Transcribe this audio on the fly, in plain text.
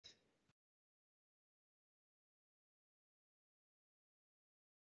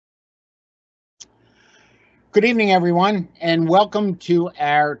Good evening, everyone, and welcome to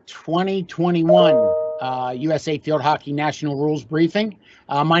our 2021 USA Field Hockey National Rules Briefing.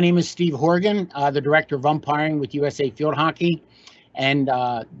 My name is Steve Horgan, the Director of Umpiring with USA Field Hockey, and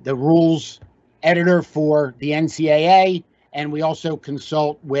the rules editor for the NCAA, and we also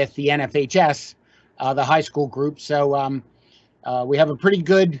consult with the NFHS, the high school group. So we have a pretty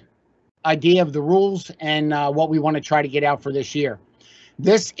good idea of the rules and what we want to try to get out for this year.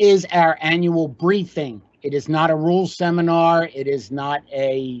 This is our annual briefing. It is not a rules seminar. It is not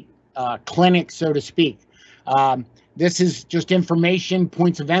a clinic, so to speak. This is just information,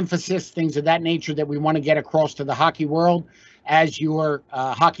 points of emphasis, things of that nature that we want to get across to the hockey world as your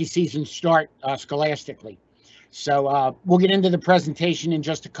hockey season start scholastically. So we'll get into the presentation in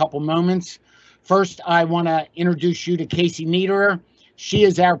just a couple moments. First, I want to introduce you to Casey Niederer. She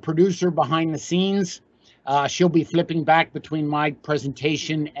is our producer behind the scenes. She'll be flipping back between my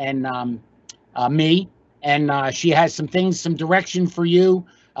presentation and me. And she has some things, some direction for you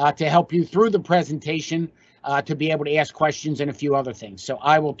to help you through the presentation to be able to ask questions and a few other things. So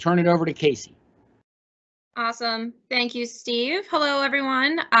I will turn it over to Casey. Awesome. Thank you, Steve. Hello,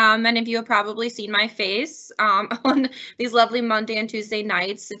 everyone. Many of you have probably seen my face on these lovely Monday and Tuesday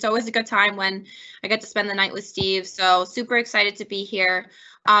nights. It's always a good time when I get to spend the night with Steve. So super excited to be here.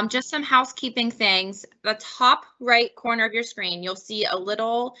 Just some housekeeping things. The top right corner of your screen, you'll see a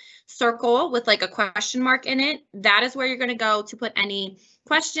little circle with like a question mark in it. That is where you're going to go to put any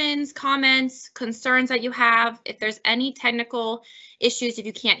questions, comments, concerns that you have. If there's any technical issues, if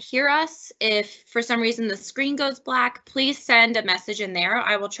you can't hear us, if for some reason the screen goes black, please send a message in there.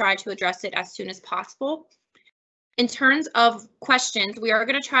 I will try to address it as soon as possible. In terms of questions, we are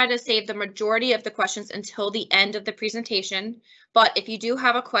going to try to save the majority of the questions until the end of the presentation. But if you do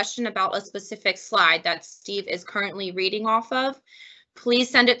have a question about a specific slide that Steve is currently reading off of, please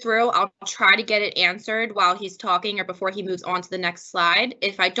send it through. I'll try to get it answered while he's talking or before he moves on to the next slide.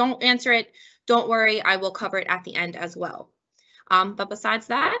 If I don't answer it, don't worry, I will cover it at the end as well. But besides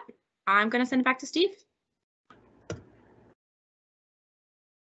that, I'm going to send it back to Steve.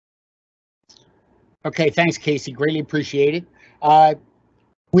 Okay, thanks, Casey. Greatly appreciate it.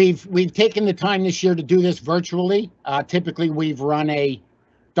 We've taken the time this year to do this virtually. Typically, we've done a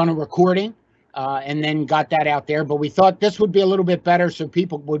recording and then got that out there. But we thought this would be a little bit better so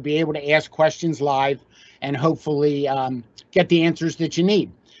people would be able to ask questions live and hopefully get the answers that you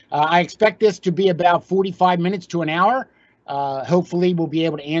need. I expect this to be about 45 minutes to an hour. Hopefully, we'll be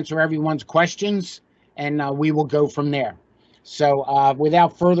able to answer everyone's questions and we will go from there. So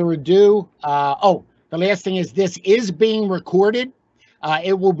without further ado, the last thing is this is being recorded.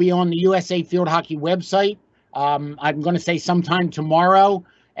 It will be on the USA Field Hockey website. I'm going to say sometime tomorrow,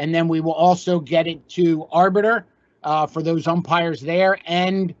 and then we will also get it to Arbiter for those umpires there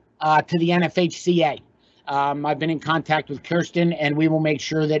and to the NFHCA. I've been in contact with Kirsten, and we will make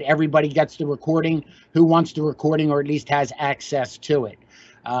sure that everybody gets the recording who wants the recording or at least has access to it,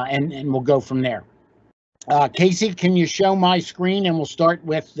 and we'll go from there. Casey, can you show my screen, and we'll start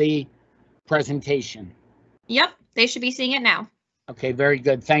with the presentation? Yep, they should be seeing it now. Okay, very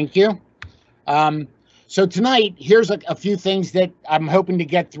good. Thank you. So tonight, here's a few things that I'm hoping to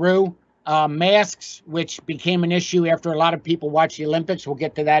get through. Masks, which became an issue after a lot of people watched the Olympics. We'll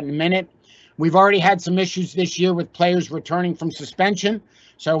get to that in a minute. We've already had some issues this year with players returning from suspension,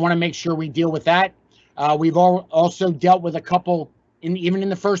 so I want to make sure we deal with that. We've also dealt with a couple, even in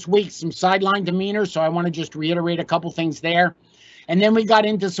the first week, some sideline demeanor, so I want to just reiterate a couple things there. And then we got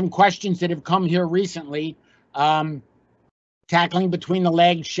into some questions that have come here recently. Tackling between the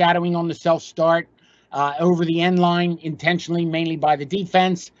legs, shadowing on the self-start, over the end line intentionally, mainly by the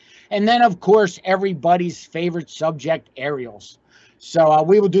defense. And then, of course, everybody's favorite subject, aerials. So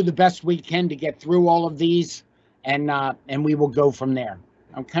we will do the best we can to get through all of these, and we will go from there.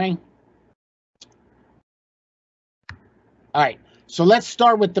 Okay? All right. So let's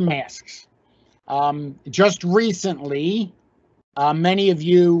start with the masks. Just recently, many of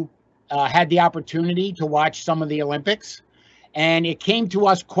you had the opportunity to watch some of the Olympics. And it came to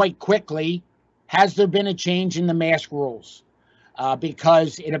us quite quickly, has there been a change in the mask rules?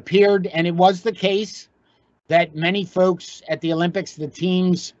 Because it appeared, and it was the case, that many folks at the Olympics, the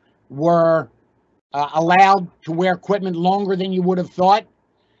teams were allowed to wear equipment longer than you would have thought.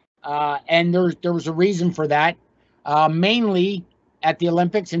 And there was a reason for that. Mainly at the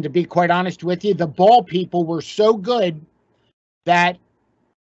Olympics, and to be quite honest with you, the ball people were so good that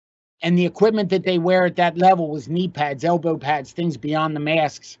and the equipment that they wear at that level was knee pads, elbow pads, things beyond the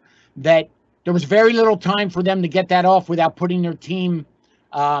masks, that there was very little time for them to get that off without putting their team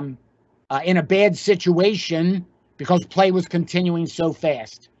in a bad situation because play was continuing so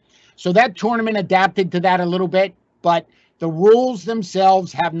fast. So that tournament adapted to that a little bit, but the rules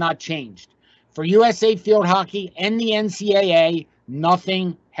themselves have not changed. For USA Field Hockey and the NCAA,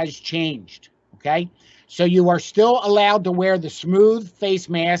 nothing has changed, okay? So you are still allowed to wear the smooth face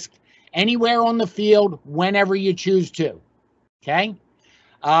mask anywhere on the field whenever you choose to, okay?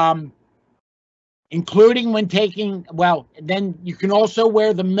 Including when taking, well, then you can also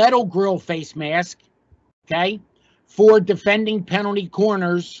wear the metal grill face mask, okay, for defending penalty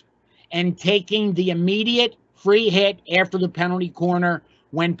corners and taking the immediate free hit after the penalty corner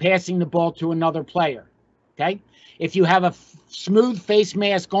when passing the ball to another player, okay? If you have a smooth face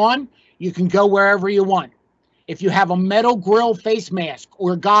mask on, you can go wherever you want. If you have a metal grill face mask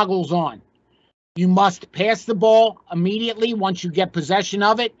or goggles on, you must pass the ball immediately once you get possession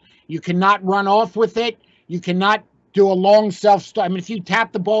of it. You cannot run off with it. You cannot do a long self-start. I mean, if you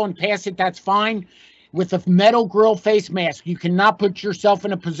tap the ball and pass it, that's fine. With a metal grill face mask, you cannot put yourself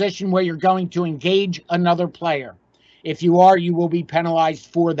in a position where you're going to engage another player. If you are, you will be penalized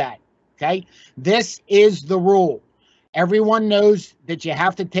for that, okay? This is the rule. Everyone knows that you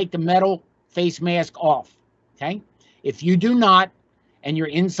have to take the metal face mask off, okay? If you do not, and you're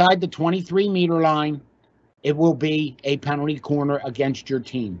inside the 23-meter line, it will be a penalty corner against your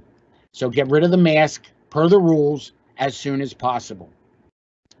team. So get rid of the mask per the rules as soon as possible,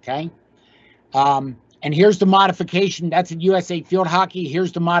 okay? And here's the modification. That's at USA Field Hockey.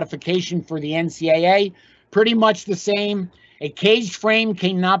 Here's the modification for the NCAA. Pretty much the same. A caged frame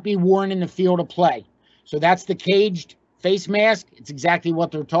cannot be worn in the field of play. So that's the caged face mask. It's exactly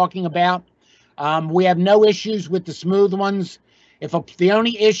what they're talking about. We have no issues with the smooth ones. The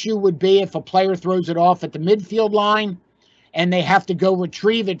only issue would be if a player throws it off at the midfield line and they have to go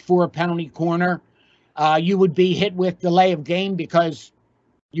retrieve it for a penalty corner, you would be hit with delay of game because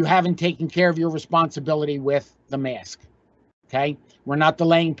you haven't taken care of your responsibility with the mask, okay? We're not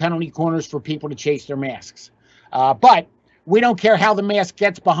delaying penalty corners for people to chase their masks. But we don't care how the mask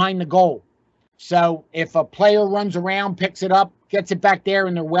gets behind the goal. So if a player runs around, picks it up, gets it back there,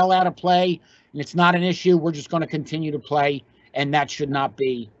 and they're well out of play, and it's not an issue, we're just going to continue to play, and that should not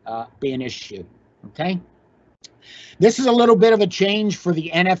be an issue, okay? This is a little bit of a change for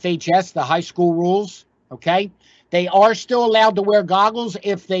the NFHS, the high school rules, okay? They are still allowed to wear goggles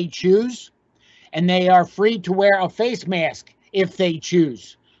if they choose, and they are free to wear a face mask if they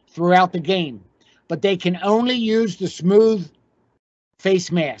choose throughout the game. But they can only use the smooth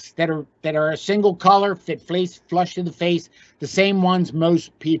face masks that are a single color, fit flush to the face, the same ones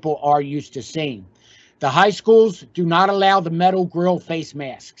most people are used to seeing. The high schools do not allow the metal grill face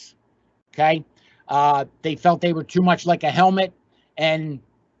masks, okay? They felt they were too much like a helmet and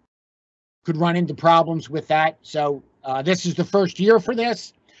could run into problems with that. So this is the first year for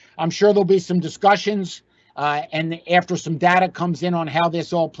this. I'm sure there'll be some discussions and after some data comes in on how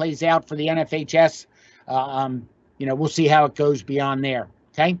this all plays out for the NFHS, we'll see how it goes beyond there,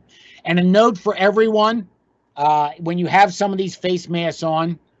 okay? And a note for everyone, when you have some of these face masks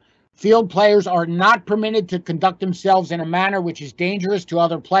on, field players are not permitted to conduct themselves in a manner which is dangerous to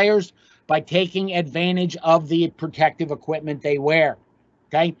other players by taking advantage of the protective equipment they wear.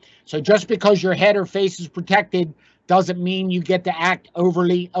 Okay, so just because your head or face is protected doesn't mean you get to act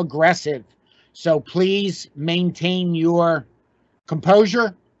overly aggressive. So please maintain your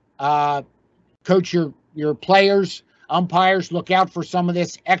composure. Coach your players, umpires, look out for some of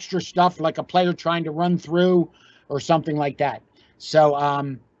this extra stuff like a player trying to run through or something like that.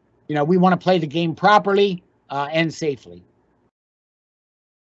 So, we want to play the game properly and safely.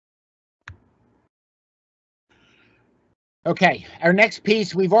 Okay, our next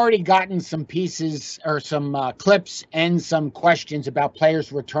piece, we've already gotten some pieces or some clips and some questions about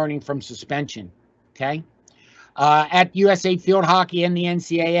players returning from suspension, okay? At USA Field Hockey and the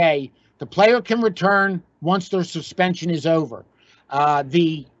NCAA, the player can return once their suspension is over.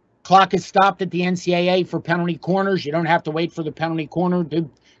 The clock is stopped at the NCAA for penalty corners. You don't have to wait for the penalty corner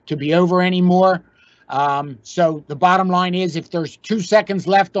to be over anymore. So the bottom line is if there's 2 seconds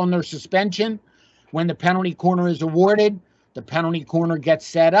left on their suspension, when the penalty corner is awarded, the penalty corner gets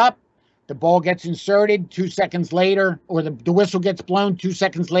set up, the ball gets inserted 2 seconds later, or the whistle gets blown 2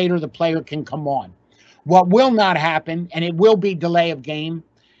 seconds later, the player can come on. What will not happen, and it will be delay of game,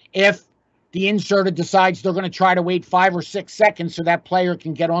 if the inserter decides they're going to try to wait 5 or 6 seconds so that player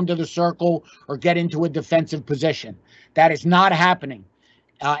can get onto the circle or get into a defensive position. That is not happening.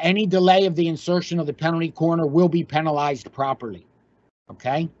 Any delay of the insertion of the penalty corner will be penalized properly,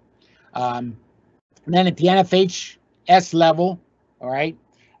 okay? And then at the NFHS level, all right,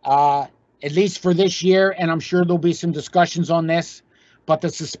 at least for this year, and I'm sure there'll be some discussions on this, but the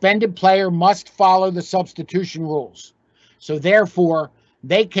suspended player must follow the substitution rules. So therefore,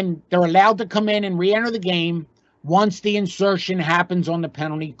 they're allowed to come in and re-enter the game once the insertion happens on the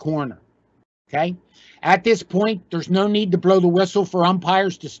penalty corner. Okay? At this point, there's no need to blow the whistle for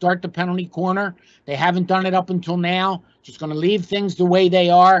umpires to start the penalty corner. They haven't done it up until now. Just going to leave things the way they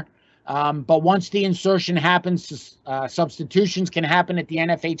are. But once the insertion happens, substitutions can happen at the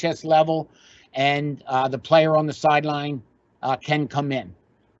NFHS level, and the player on the sideline can come in.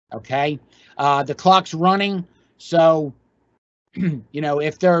 Okay? The clock's running, so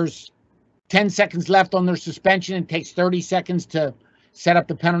if there's 10 seconds left on their suspension, it takes 30 seconds to set up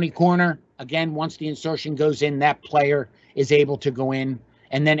the penalty corner. Again, once the insertion goes in, that player is able to go in,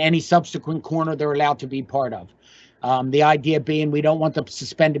 and then any subsequent corner they're allowed to be part of. The idea being we don't want the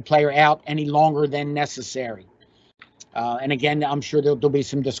suspended player out any longer than necessary. And again, I'm sure there'll be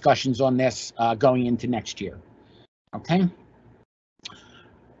some discussions on this going into next year. Okay.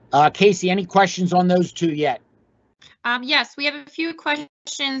 Casey, any questions on those two yet? Yes, we have a few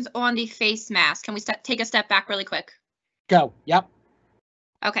questions on the face mask. Can we take a step back really quick? Go. Yep.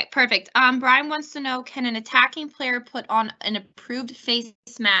 Okay, perfect. Brian wants to know, can an attacking player put on an approved face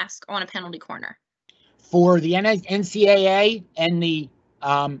mask on a penalty corner? For the NCAA and the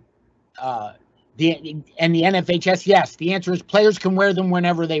NFHS, yes. The answer is players can wear them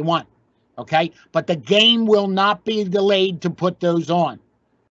whenever they want. Okay, but the game will not be delayed to put those on,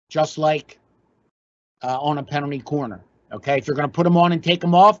 just like on a penalty corner. Okay, if you're going to put them on and take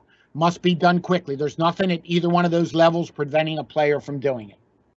them off, must be done quickly. There's nothing at either one of those levels preventing a player from doing it.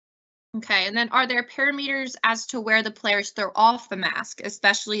 Okay, and then are there parameters as to where the players throw off the mask,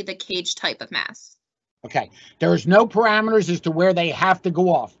 especially the cage type of mask? Okay, there's no parameters as to where they have to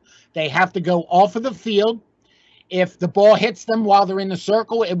go off. They have to go off of the field. If the ball hits them while they're in the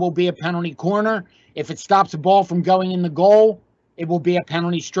circle, it will be a penalty corner. If it stops the ball from going in the goal, it will be a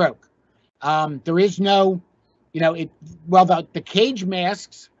penalty stroke. There is no, the cage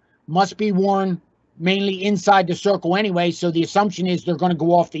masks must be worn mainly inside the circle anyway, so the assumption is they're going to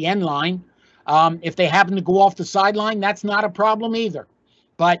go off the end line. If they happen to go off the sideline, that's not a problem either.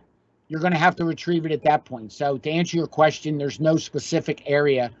 But you're going to have to retrieve it at that point. So to answer your question, there's no specific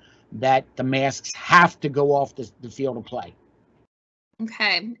area that the masks have to go off the field of play.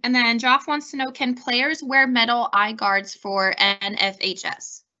 Okay, and then Joff wants to know, can players wear metal eye guards for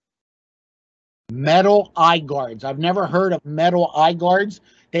NFHS? Metal eye guards. I've never heard of metal eye guards.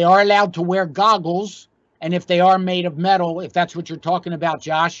 They are allowed to wear goggles, and if they are made of metal, if that's what you're talking about,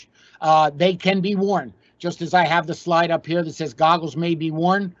 Josh, they can be worn. Just as I have the slide up here that says goggles may be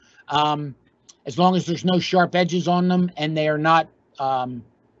worn, as long as there's no sharp edges on them and they are not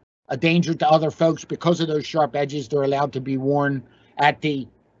a danger to other folks because of those sharp edges, they're allowed to be worn at the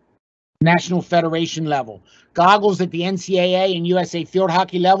National Federation level. Goggles at the NCAA and USA field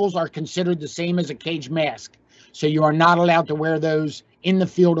hockey levels are considered the same as a cage mask. So you are not allowed to wear those in the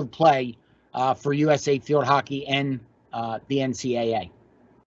field of play for USA field hockey and the NCAA.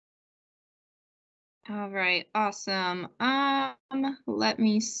 All right, awesome. Let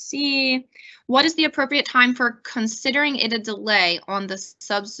me see. What is the appropriate time for considering it a delay on the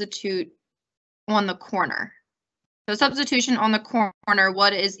substitute on the corner? So substitution on the corner,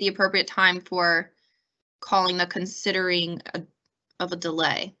 what is the appropriate time for calling the considering of a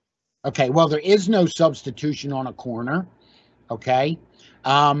delay? Okay, well, there is no substitution on a corner, okay?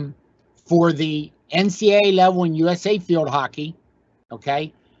 For the NCAA level and USA field hockey,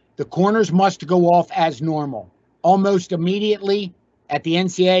 okay, the corners must go off as normal. Almost immediately at the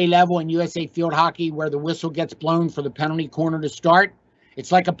NCAA level and USA field hockey, where the whistle gets blown for the penalty corner to start,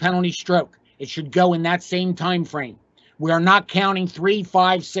 it's like a penalty stroke. It should go in that same time frame. We are not counting 3,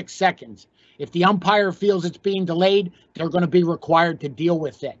 5, 6 seconds. If the umpire feels it's being delayed, they're going to be required to deal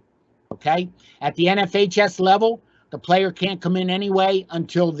with it. Okay? At the NFHS level, the player can't come in anyway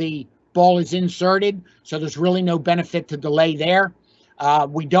until the ball is inserted, so there's really no benefit to delay there.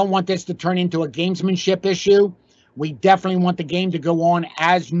 We don't want this to turn into a gamesmanship issue. We definitely want the game to go on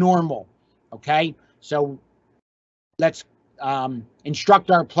as normal. Okay? So let's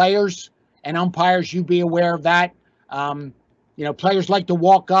instruct our players and umpires, you be aware of that. Players like to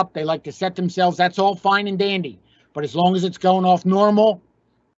walk up, they like to set themselves, that's all fine and dandy. But as long as it's going off normal,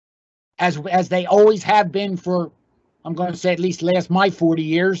 as they always have been for, I'm going to say at least last my 40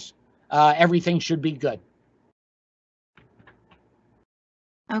 years, everything should be good.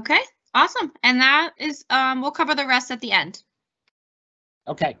 Okay, awesome. And that is, we'll cover the rest at the end.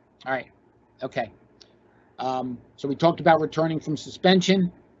 Okay, all right, okay. So we talked about returning from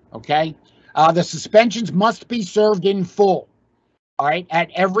suspension, okay? The suspensions must be served in full, all right, at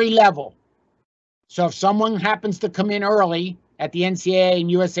every level. So if someone happens to come in early at the NCAA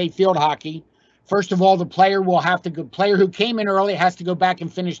and USA field hockey, First of all, the player who came in early has to go back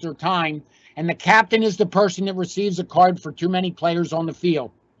and finish their time. And the captain is the person that receives a card for too many players on the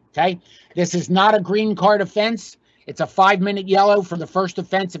field. Okay. This is not a green card offense. It's a 5-minute yellow for the first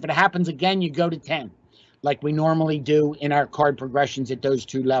offense. If it happens again, you go to 10, like we normally do in our card progressions at those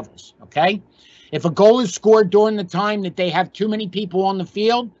two levels. Okay. If a goal is scored during the time that they have too many people on the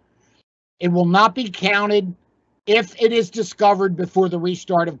field, it will not be counted if it is discovered before the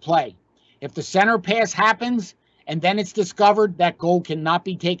restart of play. If the center pass happens and then it's discovered, that goal cannot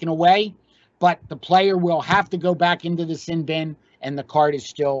be taken away, but the player will have to go back into the sin bin and the card is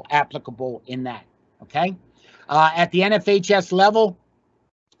still applicable in that. Okay. At the NFHS level,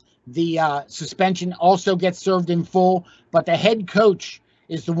 the suspension also gets served in full, but the head coach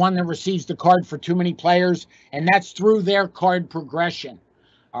is the one that receives the card for too many players, and that's through their card progression.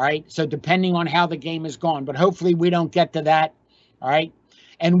 All right. So depending on how the game is gone, but hopefully we don't get to that. All right.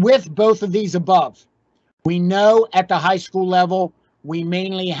 And with both of these above, we know at the high school level, we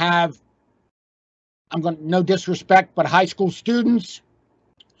mainly have, no disrespect, but high school students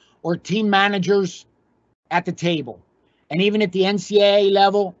or team managers at the table. And even at the NCAA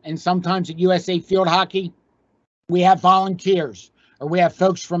level, and sometimes at USA Field Hockey, we have volunteers, or we have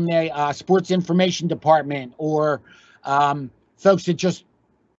folks from the sports information department, or folks that just,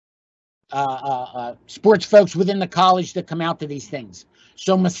 sports folks within the college that come out to these things.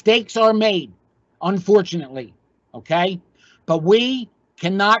 So mistakes are made, unfortunately, okay? But we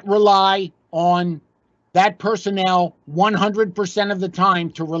cannot rely on that personnel 100% of the time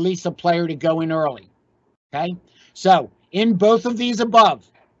to release a player to go in early, okay? So in both of these above,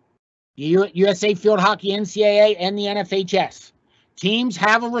 USA Field Hockey, NCAA, and the NFHS, teams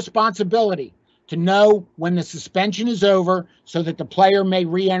have a responsibility to know when the suspension is over so that the player may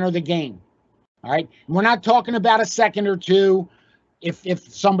re-enter the game. All right. And we're not talking about a second or two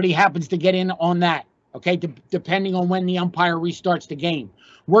if somebody happens to get in on that. Okay. Depending on when the umpire restarts the game.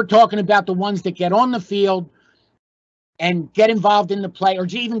 We're talking about the ones that get on the field and get involved in the play, or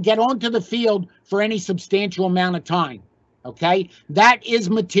even get onto the field for any substantial amount of time. Okay. That is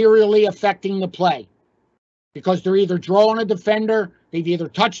materially affecting the play because they're either drawing a defender, they've either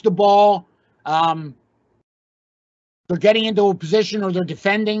touched the ball, they're getting into a position, or they're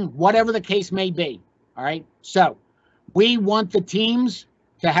defending, whatever the case may be. All right. So we want the teams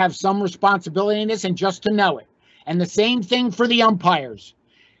to have some responsibility in this and just to know it. And the same thing for the umpires.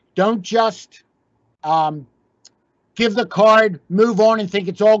 Don't just give the card, move on, and think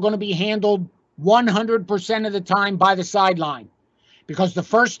it's all going to be handled 100% of the time by the sideline. Because the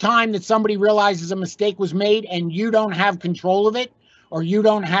first time that somebody realizes a mistake was made and you don't have control of it, or you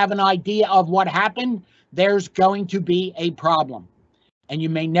don't have an idea of what happened, there's going to be a problem. And you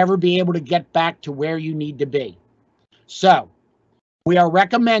may never be able to get back to where you need to be. So we are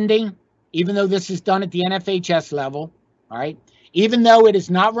recommending, even though this is done at the NFHS level, all right, even though it is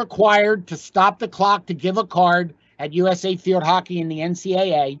not required to stop the clock to give a card at USA Field Hockey and the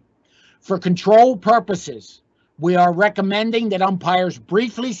NCAA, for control purposes, we are recommending that umpires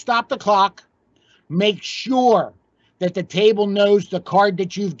briefly stop the clock, make sure that the table knows the card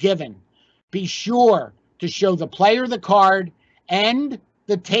that you've given. Be sure to show the player the card and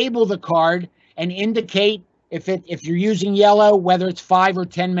the table the card, and indicate if you're using yellow, whether it's 5 or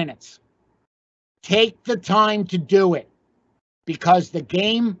 10 minutes. Take the time to do it because the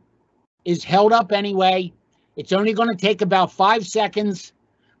game is held up anyway. It's only going to take about 5 seconds,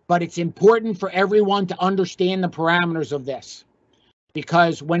 but it's important for everyone to understand the parameters of this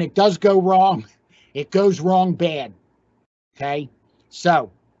because when it does go wrong, it goes wrong bad. Okay,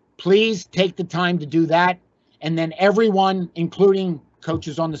 so please take the time to do that. And then everyone, including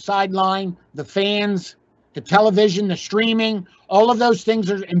coaches on the sideline, the fans, the television, the streaming, all of those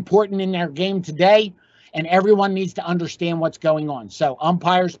things are important in their game today. And everyone needs to understand what's going on. So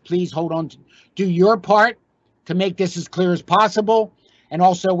umpires, please hold on to do your part to make this as clear as possible. And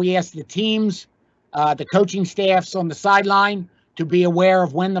also we ask the teams, the coaching staffs on the sideline to be aware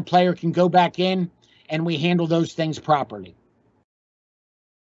of when the player can go back in, and we handle those things properly.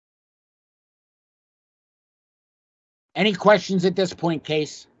 Any questions at this point,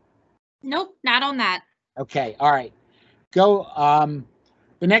 Case? Nope, not on that. Okay, all right. Go.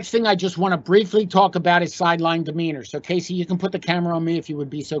 The next thing I just want to briefly talk about is sideline demeanor. So, Casey, you can put the camera on me if you would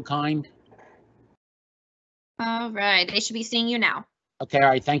be so kind. All right, they should be seeing you now. Okay, all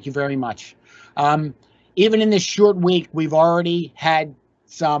right, thank you very much. Even in this short week, we've already had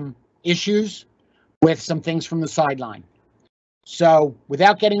some issues with some things from the sideline. So,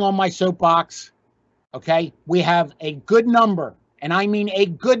 without getting on my soapbox, okay, we have a good number, and I mean a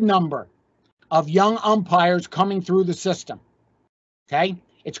good number, of young umpires coming through the system, okay?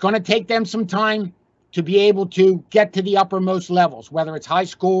 It's going to take them some time to be able to get to the uppermost levels, whether it's high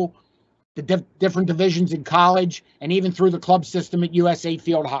school, the different divisions in college, and even through the club system at USA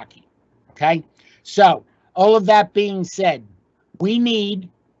Field Hockey. Okay? So, all of that being said, we need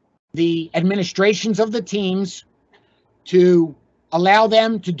the administrations of the teams to allow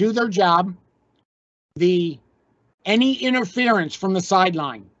them to do their job. Any interference from the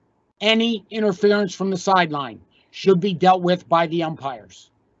sideline should be dealt with by the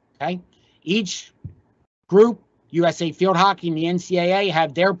umpires. Okay? Each group, USA Field Hockey and the NCAA,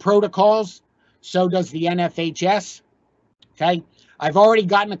 have their protocols. So does the NFHS. Okay? I've already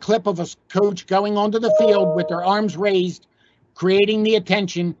gotten a clip of a coach going onto the field with their arms raised, creating the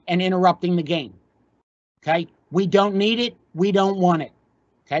attention and interrupting the game. Okay? We don't need it. We don't want it.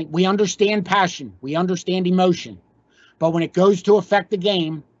 Okay? We understand passion. We understand emotion. But when it goes to affect the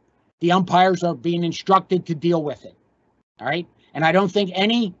game, the umpires are being instructed to deal with it. All right? And I don't think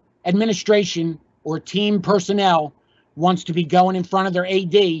any administration or team personnel wants to be going in front of their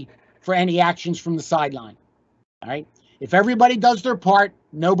AD for any actions from the sideline. All right? If everybody does their part,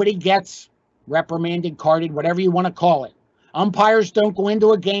 nobody gets reprimanded, carded, whatever you want to call it. Umpires don't go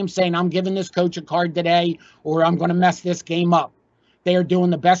into a game saying, I'm giving this coach a card today, or I'm going to mess this game up. They are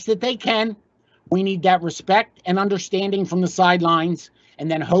doing the best that they can. We need that respect and understanding from the sidelines. And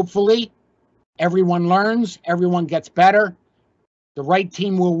then hopefully everyone learns, everyone gets better. The right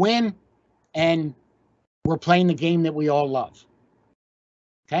team will win. And we're playing the game that we all love.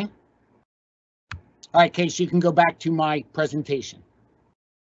 Okay? All right, Case, you can go back to my presentation.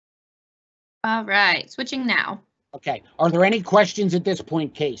 All right, switching now. Okay. Are there any questions at this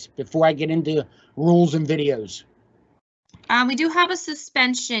point, Case, before I get into rules and videos? We do have a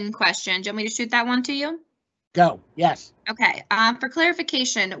suspension question. Do you want me to shoot that one to you? Go. Yes. Okay. For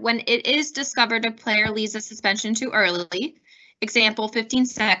clarification, when it is discovered a player leaves a suspension too early, example 15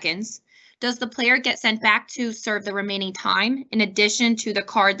 seconds, does the player get sent back to serve the remaining time in addition to the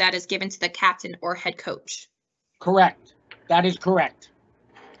card that is given to the captain or head coach? Correct. That is correct.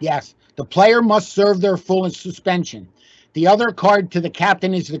 Yes. The player must serve their full suspension. The other card to the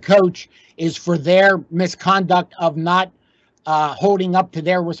captain is the coach is for their misconduct of not holding up to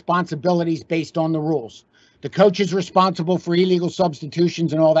their responsibilities based on the rules. The coach is responsible for illegal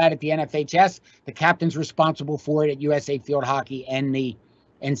substitutions and all that at the NFHS. The captain's responsible for it at USA Field Hockey and the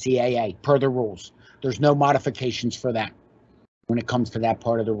NCAA per the rules. There's no modifications for that when it comes to that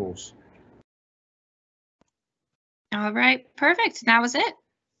part of the rules. All right, perfect. That was it.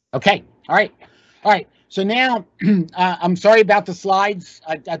 Okay. All right. All right. So now I'm sorry about the slides.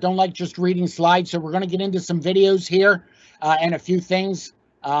 I don't like just reading slides. So we're going to get into some videos here and a few things.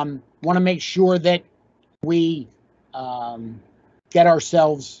 Want to make sure that we get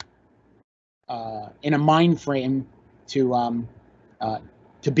ourselves in a mind frame to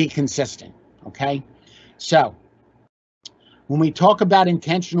be consistent. Okay. So when we talk about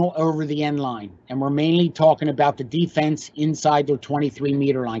intentional over the end line, and we're mainly talking about the defense inside their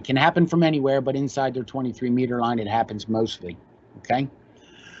 23-meter line, can happen from anywhere, but inside their 23-meter line, it happens mostly. Okay.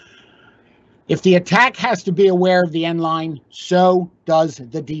 If the attack has to be aware of the end line, so does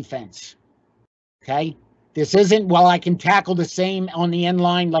the defense. Okay. This isn't, well, I can tackle the same on the end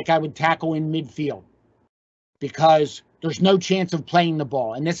line like I would tackle in midfield, because there's no chance of playing the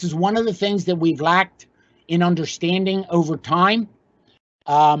ball. And this is one of the things that we've lacked in understanding over time,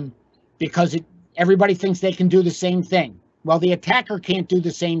 because everybody thinks they can do the same thing. Well, the attacker can't do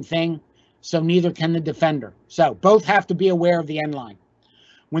the same thing, so neither can the defender. So both have to be aware of the end line.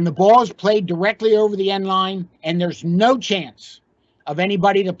 When the ball is played directly over the end line and there's no chance of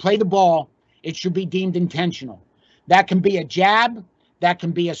anybody to play the ball, it should be deemed intentional. That can be a jab, that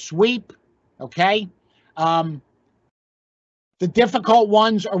can be a sweep, okay? The difficult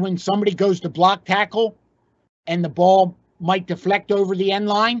ones are when somebody goes to block tackle and the ball might deflect over the end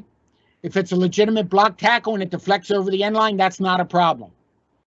line. If it's a legitimate block tackle and it deflects over the end line, that's not a problem.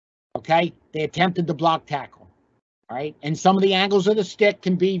 Okay? They attempted the block tackle. All right? And some of the angles of the stick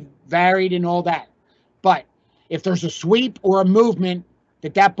can be varied and all that. But if there's a sweep or a movement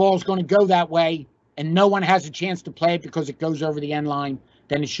that ball is going to go that way and no one has a chance to play it because it goes over the end line,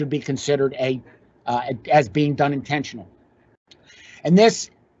 then it should be considered as being done intentional. And this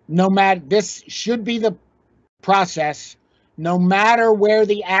should be the process no matter where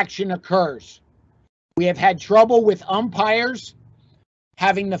the action occurs. We have had trouble with umpires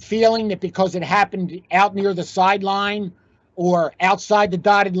having the feeling that because it happened out near the sideline or outside the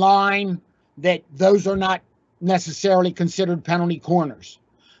dotted line, that those are not necessarily considered penalty corners.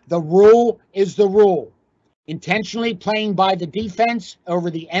 The rule is the rule. Intentionally playing by the defense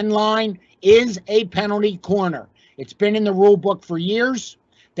over the end line is a penalty corner. It's been in the rule book for years.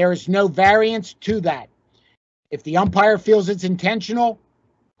 There is no variance to that. If the umpire feels it's intentional,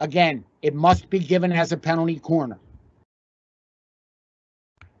 again, it must be given as a penalty corner.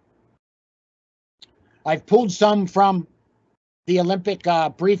 I've pulled some from the Olympic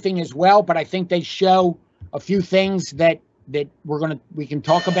briefing as well, but I think they show a few things that we can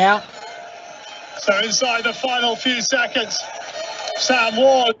talk about. So inside the final few seconds, Sam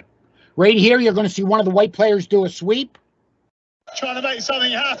Ward. Right here, you're going to see one of the white players do a sweep. Trying to make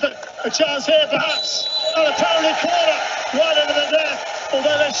something happen. A chance here, perhaps. And a penalty corner right into the net.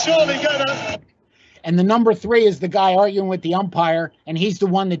 Although they're surely going to. And the number 3 is the guy arguing with the umpire, and he's the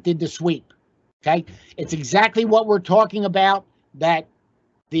one that did the sweep. Okay? It's exactly what we're talking about, that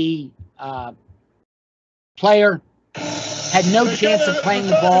the player had no chance of playing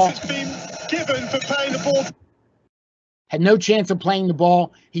the ball. Given for playing the ball. Had no chance of playing the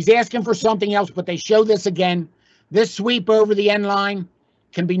ball. He's asking for something else, but they show this again. This sweep over the end line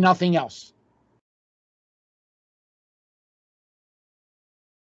can be nothing else.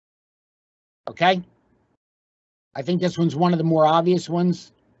 Okay? I think this one's one of the more obvious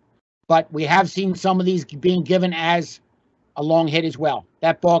ones, but we have seen some of these being given as a long hit as well.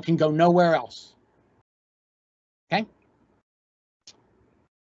 That ball can go nowhere else. Okay?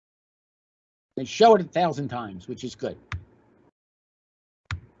 They show it 1,000 times, which is good.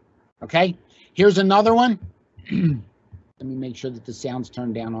 Okay, here's another one. Let me make sure that the sound's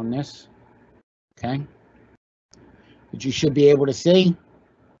turned down on this. Okay, but you should be able to see.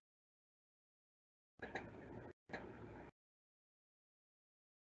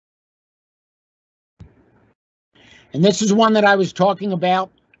 And this is one that I was talking about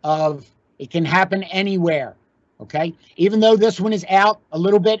of it can happen anywhere. Okay, even though this one is out a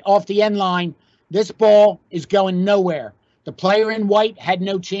little bit off the end line, this ball is going nowhere. The player in white had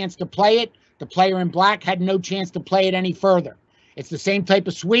no chance to play it. The player in black had no chance to play it any further. It's the same type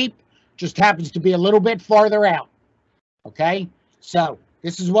of sweep, just happens to be a little bit farther out. Okay? So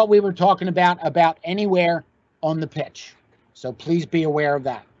this is what we were talking about anywhere on the pitch. So please be aware of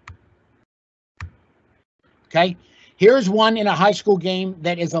that. Okay? Here's one in a high school game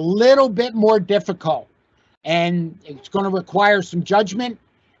that is a little bit more difficult. And it's going to require some judgment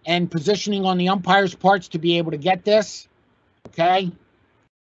and positioning on the umpire's parts to be able to get this. Okay,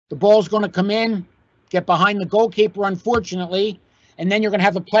 the ball's going to come in, get behind the goalkeeper, unfortunately, and then you're going to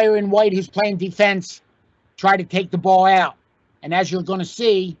have a player in white who's playing defense try to take the ball out. And as you're going to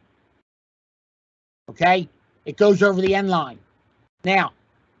see, okay, it goes over the end line. Now,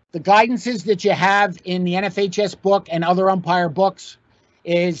 the guidances that you have in the NFHS book and other umpire books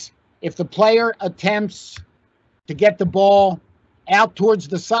is if the player attempts to get the ball out towards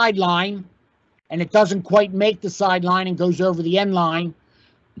the sideline, and it doesn't quite make the sideline and goes over the end line,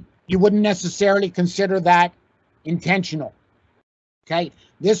 you wouldn't necessarily consider that intentional. Okay,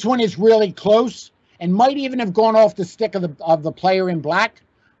 this one is really close and might even have gone off the stick of the player in black,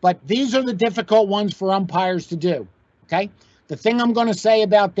 but these are the difficult ones for umpires to do. Okay, the thing I'm going to say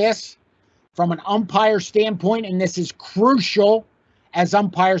about this from an umpire standpoint, and this is crucial as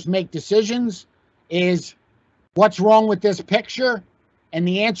umpires make decisions, is what's wrong with this picture? And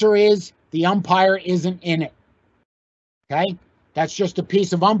the answer is the umpire isn't in it. Okay? That's just a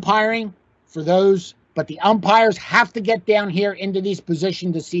piece of umpiring for those, but the umpires have to get down here into these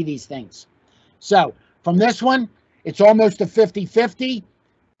positions to see these things. So from this one, it's almost a 50-50.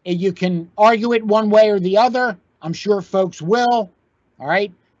 You can argue it one way or the other. I'm sure folks will. All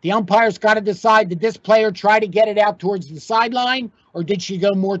right? The umpire's got to decide, did this player try to get it out towards the sideline, or did she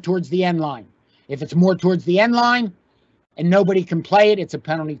go more towards the end line? If it's more towards the end line and nobody can play it, it's a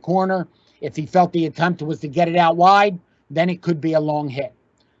penalty corner. If he felt the attempt was to get it out wide, then it could be a long hit.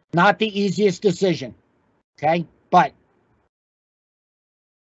 Not the easiest decision, okay? But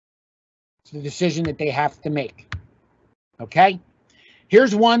it's the decision that they have to make, okay?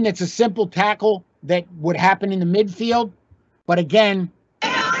 Here's one that's a simple tackle that would happen in the midfield, but again,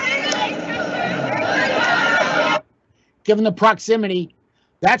 given the proximity,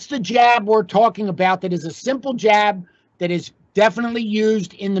 that's the jab we're talking about. That is a simple jab that is definitely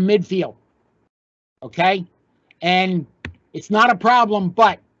used in the midfield. Okay? And it's not a problem,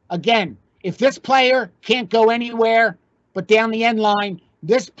 but again, if this player can't go anywhere but down the end line,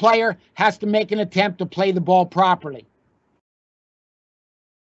 this player has to make an attempt to play the ball properly.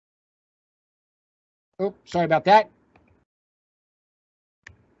 Oh, sorry about that.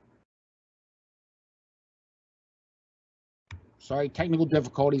 Sorry, technical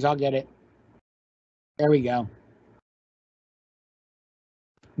difficulties. I'll get it. There we go.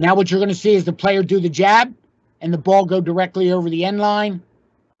 Now what you're going to see is the player do the jab and the ball go directly over the end line.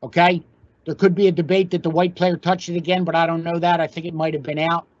 Okay? There could be a debate that the white player touched it again, but I don't know that. I think it might have been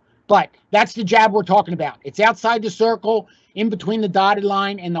out. But that's the jab we're talking about. It's outside the circle, in between the dotted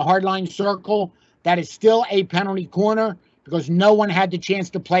line and the hard line circle. That is still a penalty corner because no one had the chance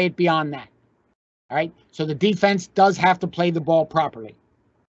to play it beyond that. All right, so the defense does have to play the ball properly.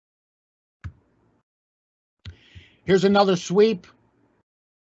 Here's another sweep.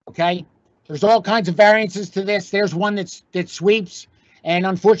 Okay, there's all kinds of variances to this. There's one that sweeps, and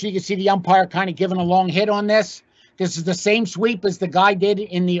unfortunately, you can see the umpire kind of giving a long hit on this. This is the same sweep as the guy did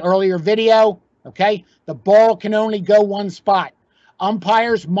in the earlier video. Okay, the ball can only go one spot.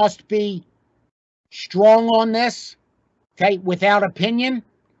 Umpires must be strong on this. Okay, without opinion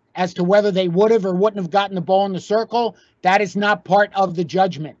as to whether they would have or wouldn't have gotten the ball in the circle. That is not part of the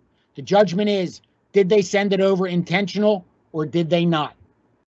judgment. The judgment is, did they send it over intentional or did they not?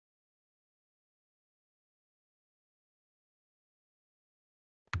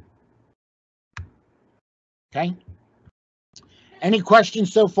 Okay. Any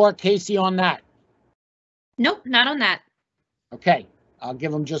questions so far, Casey, on that? Nope, not on that. Okay. I'll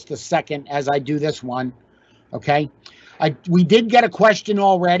give them just a second as I do this one. Okay. We did get a question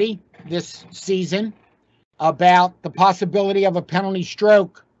already this season about the possibility of a penalty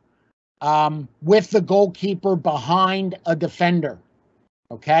stroke with the goalkeeper behind a defender.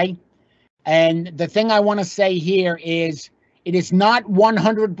 Okay. And the thing I want to say here is it is not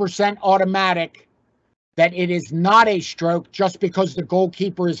 100% automatic that it is not a stroke just because the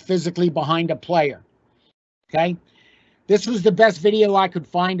goalkeeper is physically behind a player. Okay. This was the best video I could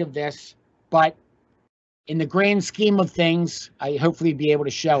find of this, but in the grand scheme of things, I hopefully be able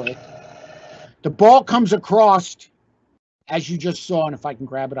to show it. The ball comes across, as you just saw, and if I can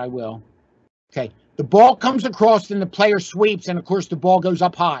grab it, I will. Okay, the ball comes across and the player sweeps, and of course the ball goes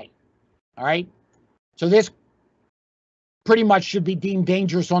up high. All right, so this pretty much should be deemed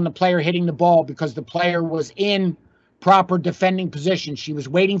dangerous on the player hitting the ball because the player was in proper defending position. She was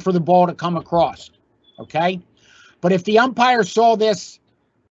waiting for the ball to come across. Okay, but if the umpire saw this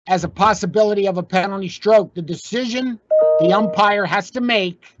as a possibility of a penalty stroke, the decision the umpire has to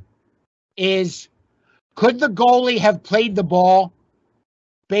make is, could the goalie have played the ball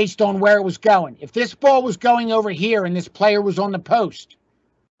based on where it was going? If this ball was going over here and this player was on the post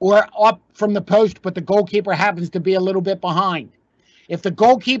or up from the post, but the goalkeeper happens to be a little bit behind, if the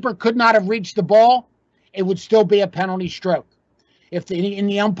goalkeeper could not have reached the ball, it would still be a penalty stroke. If in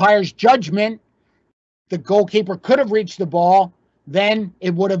the umpire's judgment, the goalkeeper could have reached the ball, then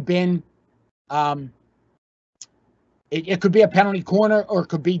it would have been, it could be a penalty corner or it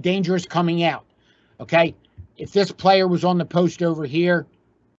could be dangerous coming out. Okay, if this player was on the post over here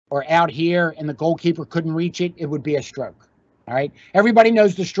or out here and the goalkeeper couldn't reach it, it would be a stroke. All right, everybody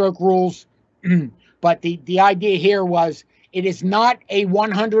knows the stroke rules, but the idea here was it is not a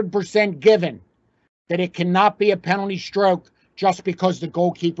 100% given that it cannot be a penalty stroke just because the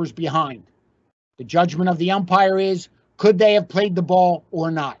goalkeeper's behind. The judgment of the umpire is, could they have played the ball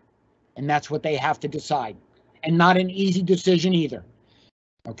or not? And that's what they have to decide. And not an easy decision either.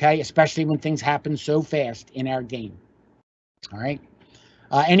 Okay, especially when things happen so fast in our game. All right.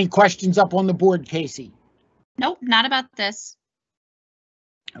 Any questions up on the board, Casey? Nope, not about this.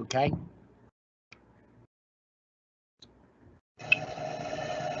 Okay.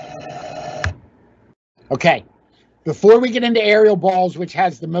 Okay. Before we get into aerial balls, which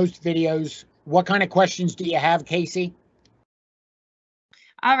has the most videos, what kind of questions do you have, Casey?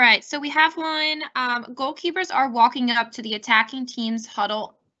 All right, so we have one. Goalkeepers are walking up to the attacking team's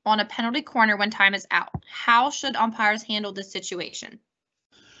huddle on a penalty corner when time is out. How should umpires handle this situation?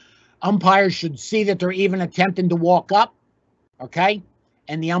 Umpires should see that they're even attempting to walk up, okay?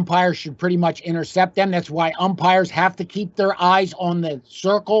 And the umpires should pretty much intercept them. That's why umpires have to keep their eyes on the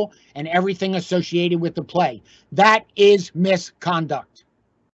circle and everything associated with the play. That is misconduct,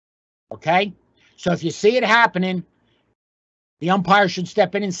 okay? So if you see it happening, the umpire should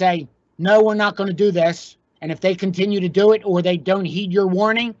step in and say, no, we're not going to do this. And if they continue to do it or they don't heed your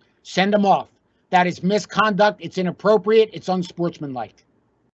warning, send them off. That is misconduct. It's inappropriate. It's unsportsmanlike.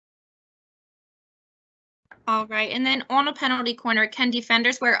 All right, and then on a penalty corner, can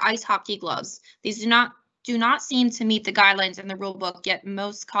defenders wear ice hockey gloves? These do not seem to meet the guidelines in the rule book, yet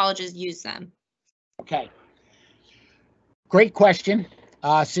most colleges use them. Okay. Great question.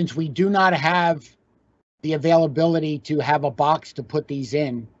 Since we do not have the availability to have a box to put these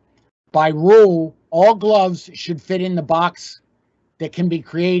in, by rule, all gloves should fit in the box that can be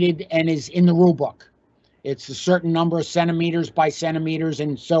created and is in the rule book. It's a certain number of centimeters by centimeters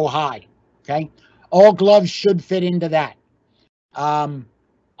and so high, okay? All gloves should fit into that.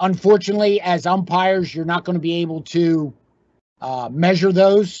 Unfortunately, as umpires, you're not going to be able to measure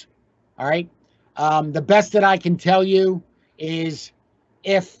those, All right. The best that I can tell you is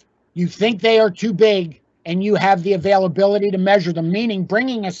if you think they are too big and you have the availability to measure them, meaning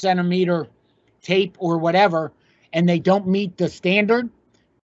bringing a centimeter tape or whatever, and they don't meet the standard,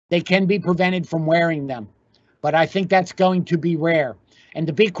 they can be prevented from wearing them. But I think that's going to be rare. And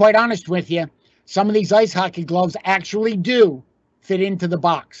to be quite honest with you, some of these ice hockey gloves actually do fit into the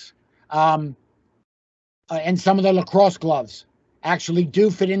box. And some of the lacrosse gloves actually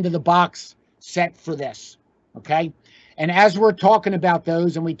do fit into the box set for this, okay? And as we're talking about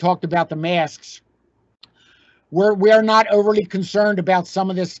those, and we talked about the masks, we are not overly concerned about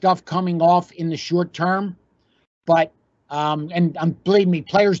some of this stuff coming off in the short term, but believe me,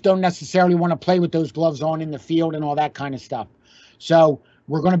 players don't necessarily want to play with those gloves on in the field and all that kind of stuff. So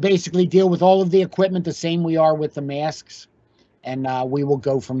we're going to basically deal with all of the equipment the same we are with the masks, and we will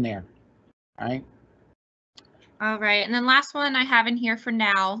go from there. All right. All right, and then last one I have in here for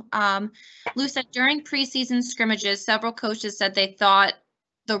now. Lou said during preseason scrimmages, several coaches said they thought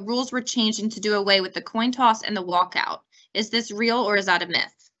the rules were changing to do away with the coin toss and the walkout. Is this real or is that a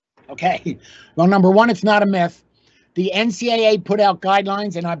myth? Okay, well, number one, it's not a myth. The NCAA put out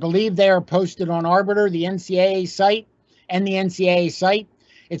guidelines, and I believe they are posted on Arbiter, the NCAA site, and the NCAA site.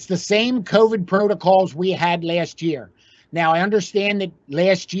 It's the same COVID protocols we had last year. Now, I understand that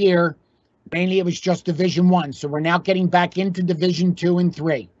last year, mainly it was just Division I, so we're now getting back into Division II and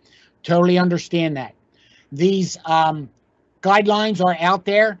III. Totally understand that. These guidelines are out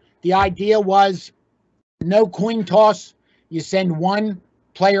there. The idea was no coin toss. You send one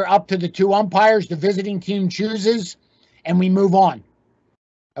player up to the two umpires, the visiting team chooses, and we move on.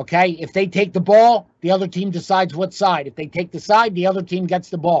 Okay? If they take the ball, the other team decides what side. If they take the side, the other team gets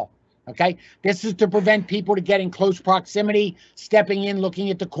the ball. Okay? This is to prevent people to get in close proximity, stepping in, looking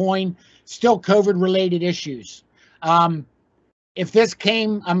at the coin, still COVID-related issues. If this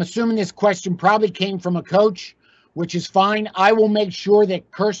came, I'm assuming this question probably came from a coach, which is fine. I will make sure that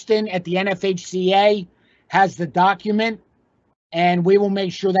Kirsten at the NFHCA has the document, and we will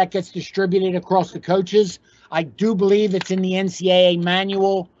make sure that gets distributed across the coaches. I do believe it's in the NCAA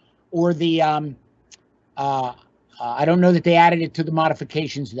manual or the, I don't know that they added it to the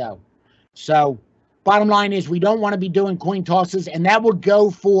modifications though. So bottom line is we don't want to be doing coin tosses, and that would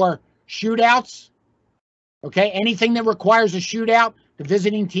go for shootouts. Okay, anything that requires a shootout, the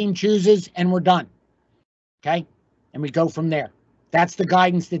visiting team chooses, and we're done. Okay, and we go from there. That's the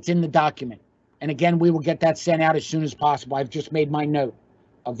guidance that's in the document. And again, we will get that sent out as soon as possible. I've just made my note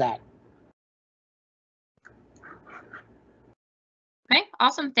of that. Okay,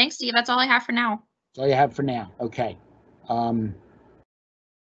 awesome. Thanks, Steve. That's all I have for now. That's all you have for now. Okay.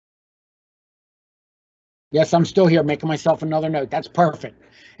 Yes, I'm still here making myself another note. That's perfect.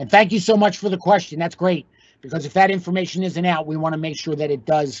 And thank you so much for the question. That's great. Because if that information isn't out, we want to make sure that it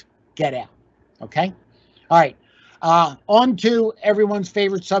does get out. Okay? All right. On to everyone's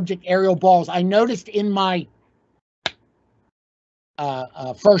favorite subject, aerial balls. I noticed in my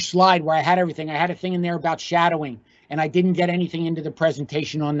first slide where I had everything, I had a thing in there about shadowing, and I didn't get anything into the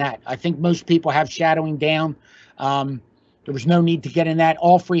presentation on that. I think most people have shadowing down. There was no need to get in that.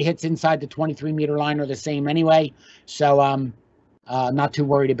 All free hits inside the 23-meter line are the same anyway, so not too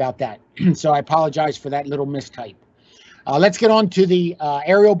worried about that. So I apologize for that little mistype. Let's get on to the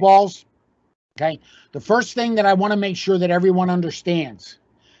aerial balls. Okay, the first thing that I want to make sure that everyone understands,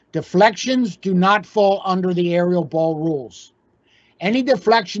 deflections do not fall under the aerial ball rules. Any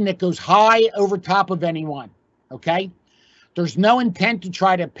deflection that goes high over top of anyone, okay, there's no intent to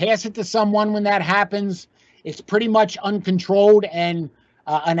try to pass it to someone when that happens. It's pretty much uncontrolled and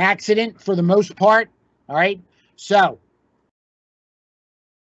an accident for the most part, all right? So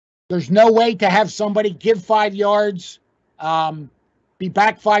there's no way to have somebody give 5 yards, be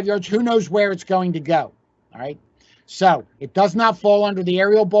back 5 yards. Who knows where it's going to go, all right? So it does not fall under the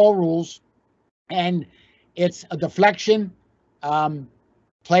aerial ball rules, and it's a deflection.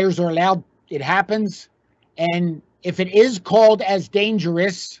 Players are allowed, it happens. And if it is called as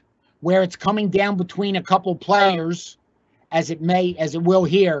dangerous, where it's coming down between a couple players, as it will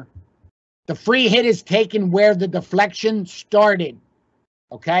here, the free hit is taken where the deflection started,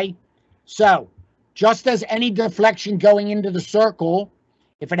 okay? So just as any deflection going into the circle,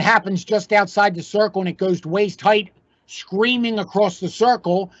 if it happens just outside the circle and it goes to waist height, screaming across the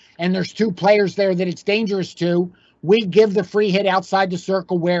circle, and there's two players there that it's dangerous to, we give the free hit outside the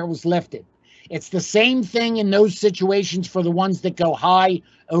circle where it was lifted. It's the same thing in those situations for the ones that go high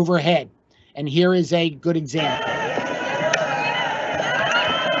overhead. And here is a good example.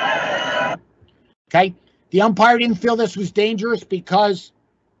 Okay, the umpire didn't feel this was dangerous because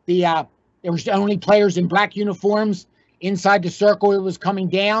there was only players in black uniforms Inside the circle, it was coming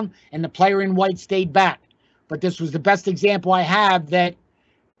down, and the player in white stayed back. But this was the best example I have that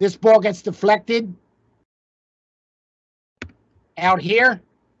this ball gets deflected out here,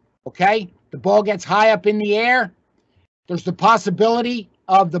 okay? The ball gets high up in the air. There's the possibility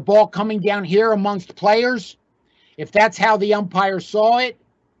of the ball coming down here amongst players. If that's how the umpire saw it,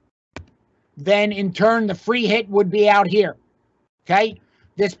 then in turn, the free hit would be out here, okay?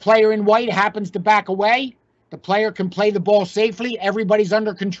 This player in white happens to back away. The player can play the ball safely. Everybody's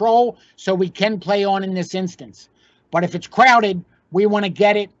under control, so we can play on in this instance. But if it's crowded, we want to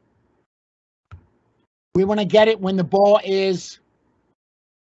get it. We want to get it when the ball is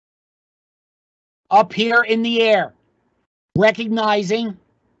up here in the air, recognizing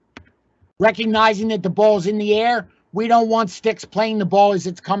that the ball's in the air. We don't want sticks playing the ball as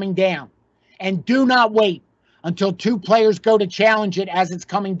it's coming down. And do not wait until two players go to challenge it as it's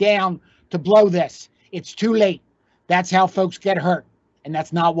coming down to blow this. It's too late. That's how folks get hurt, and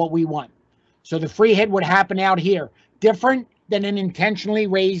that's not what we want. So the free hit would happen out here, different than an intentionally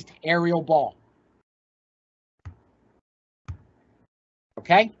raised aerial ball.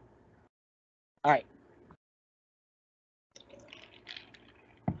 Okay? All right.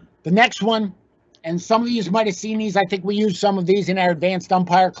 The next one, and some of you might have seen these. I think we used some of these in our advanced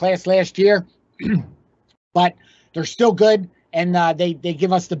umpire class last year, but they're still good, and they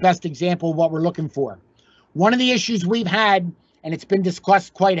give us the best example of what we're looking for. One of the issues we've had, and it's been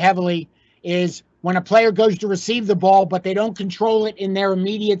discussed quite heavily, is when a player goes to receive the ball, but they don't control it in their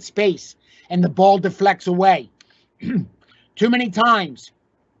immediate space, and the ball deflects away. Too many times,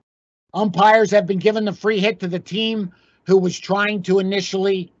 umpires have been given the free hit to the team who was trying to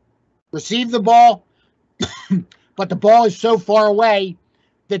initially receive the ball, but the ball is so far away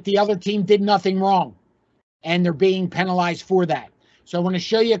that the other team did nothing wrong, and they're being penalized for that. So I want to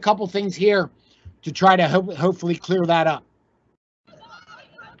show you a couple things here to try to hopefully clear that up.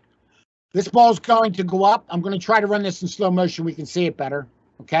 This ball is going to go up. I'm going to try to run this in slow motion. We can see it better,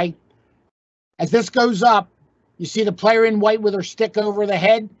 okay? As this goes up, you see the player in white with her stick over the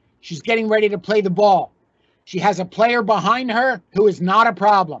head. She's getting ready to play the ball. She has a player behind her who is not a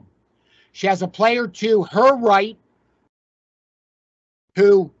problem. She has a player to her right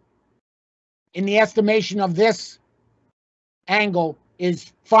who, in the estimation of this angle,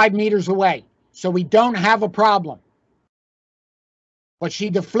 is 5 meters away. So we don't have a problem. But she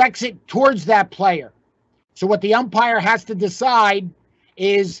deflects it towards that player. So what the umpire has to decide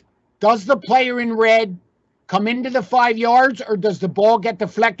is, does the player in red come into the 5 yards, or does the ball get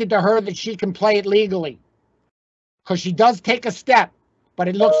deflected to her that she can play it legally? Because she does take a step, but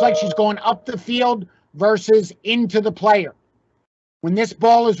it looks like she's going up the field versus into the player. When this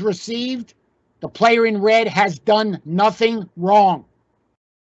ball is received, the player in red has done nothing wrong.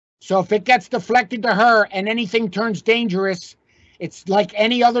 So if it gets deflected to her and anything turns dangerous, it's like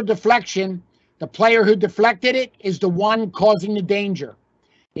any other deflection. The player who deflected it is the one causing the danger.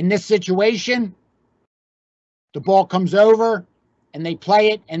 In this situation, the ball comes over and they play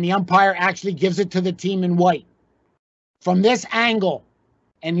it, and the umpire actually gives it to the team in white. From this angle,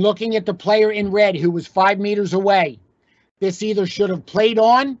 and looking at the player in red who was 5 meters away, this either should have played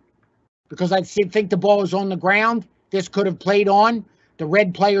on, because I think the ball was on the ground. This could have played on. The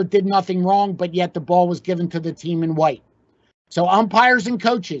red player did nothing wrong, but yet the ball was given to the team in white. So umpires and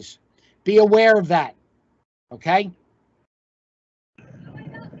coaches, be aware of that, okay?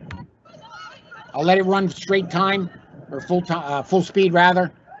 I'll let it run straight time, or full speed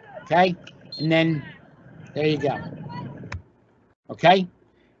rather, okay? And then there you go. Okay?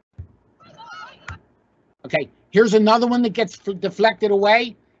 Okay, here's another one that gets deflected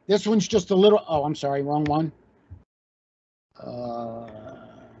away. This one's just a little, oh, I'm sorry, wrong one.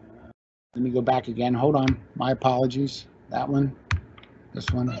 Let me go back again. Hold on. My apologies. That one. This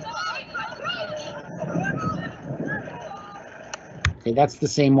one. Okay, that's the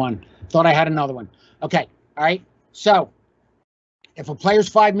same one. Thought I had another one. Okay, all right. So if a player's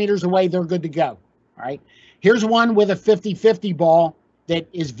 5 meters away, they're good to go. All right. Here's one with a 50-50 ball that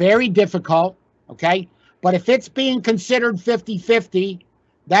is very difficult. Okay. But if it's being considered 50-50,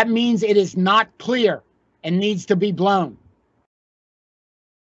 that means it is not clear and needs to be blown.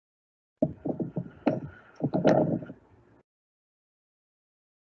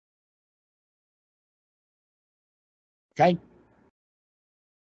 Okay.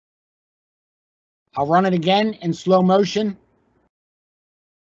 I'll run it again in slow motion.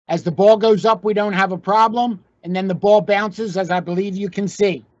 As the ball goes up, we don't have a problem. And then the ball bounces, as I believe you can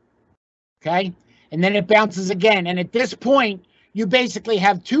see. Okay. And then it bounces again. And at this point, you basically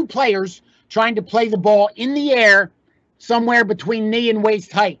have two players trying to play the ball in the air somewhere between knee and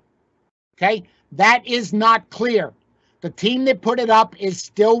waist height. Okay. That is not clear. The team that put it up is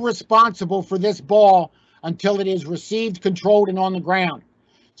still responsible for this ball until it is received, controlled, and on the ground.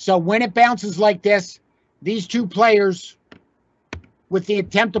 So when it bounces like this, these two players, with the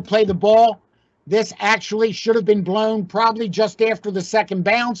attempt to play the ball, this actually should have been blown probably just after the second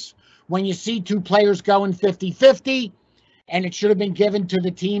bounce when you see two players going 50-50, and it should have been given to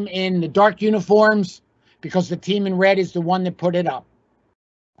the team in the dark uniforms because the team in red is the one that put it up.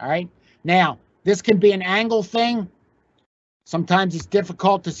 All right. Now, this can be an angle thing. Sometimes it's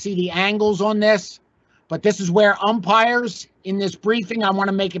difficult to see the angles on this, but this is where umpires in this briefing, I want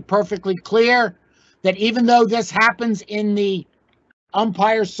to make it perfectly clear that even though this happens in the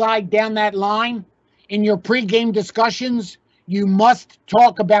umpire side down that line, in your pregame discussions, you must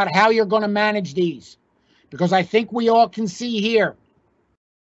talk about how you're going to manage these. Because I think we all can see here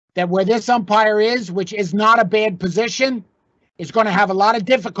that where this umpire is, which is not a bad position, is going to have a lot of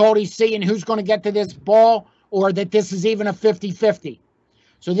difficulty seeing who's going to get to this ball or that this is even a 50-50.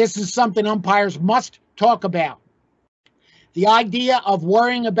 So this is something umpires must talk about. The idea of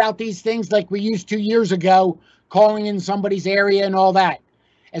worrying about these things like we used 2 years ago, calling in somebody's area and all that.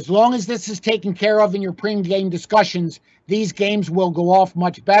 As long as this is taken care of in your pre-game discussions, these games will go off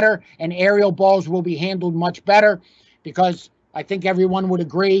much better and aerial balls will be handled much better, because I think everyone would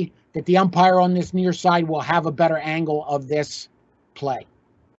agree that the umpire on this near side will have a better angle of this play.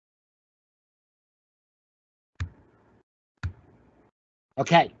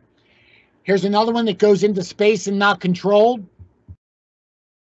 Okay, here's another one that goes into space and not controlled.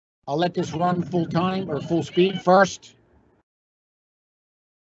 I'll let this run full time or full speed first.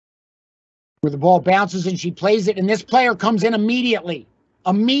 Where the ball bounces and she plays it, and this player comes in immediately.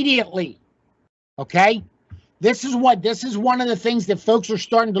 Immediately. Okay? This is one of the things that folks are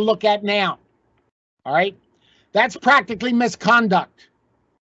starting to look at now. All right? That's practically misconduct.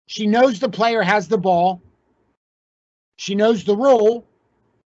 She knows the player has the ball. She knows the rule.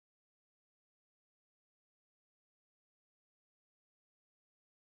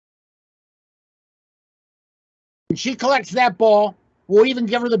 When she collects that ball, we'll even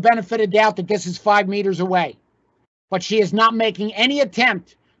give her the benefit of doubt that this is 5 meters away. But she is not making any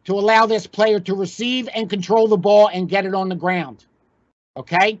attempt to allow this player to receive and control the ball and get it on the ground.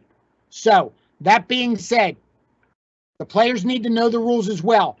 Okay? So, that being said, the players need to know the rules as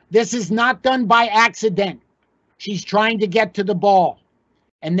well. This is not done by accident. She's trying to get to the ball.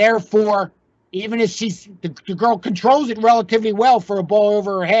 And therefore, even if the girl controls it relatively well for a ball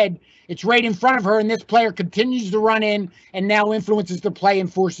over her head, it's right in front of her, and this player continues to run in and now influences the play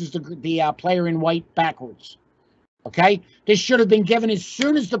and forces the player in white backwards. Okay? This should have been given as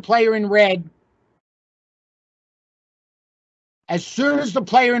soon as the player in red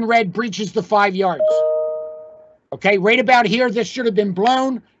breaches the 5 yards. Okay? Right about here, this should have been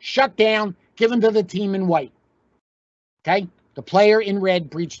blown, shut down, given to the team in white. Okay? The player in red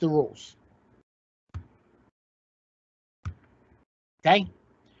breached the rules. Okay?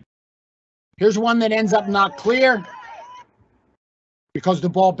 Here's one that ends up not clear because the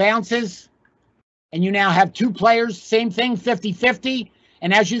ball bounces, and you now have two players, same thing, 50-50,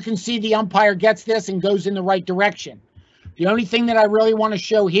 and as you can see, the umpire gets this and goes in the right direction. The only thing that I really want to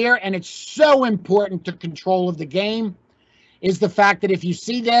show here, and it's so important to control of the game, is the fact that if you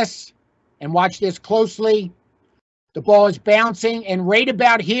see this, and watch this closely, the ball is bouncing, and right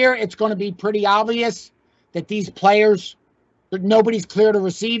about here, it's going to be pretty obvious that these players, nobody's clear to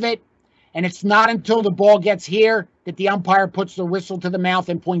receive it. And it's not until the ball gets here that the umpire puts the whistle to the mouth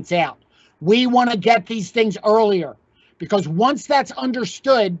and points out. We want to get these things earlier, because once that's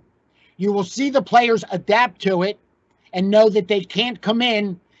understood, you will see the players adapt to it and know that they can't come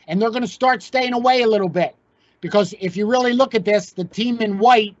in, and they're going to start staying away a little bit. Because if you really look at this, the team in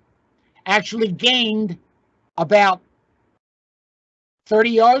white actually gained about 30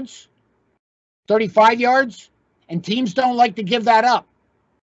 yards, 35 yards, and teams don't like to give that up.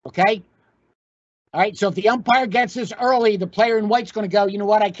 Okay? All right, so if the umpire gets this early, the player in white's going to go, you know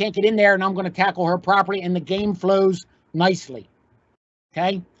what, I can't get in there, and I'm going to tackle her properly, and the game flows nicely.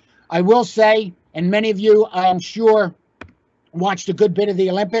 Okay? I will say, and many of you, I'm sure, watched a good bit of the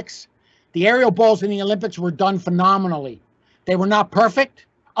Olympics. The aerial balls in the Olympics were done phenomenally. They were not perfect.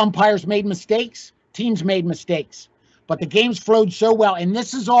 Umpires made mistakes. Teams made mistakes. But the games flowed so well, and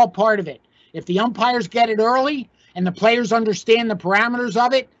this is all part of it. If the umpires get it early and the players understand the parameters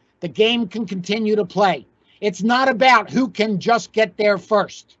of it, the game can continue to play. It's not about who can just get there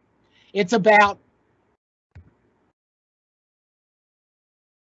first. It's about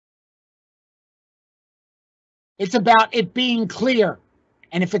it being clear.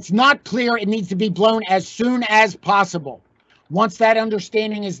 And if it's not clear, it needs to be blown as soon as possible. Once that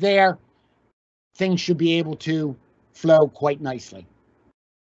understanding is there, things should be able to flow quite nicely.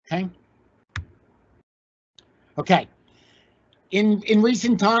 Okay. Okay. In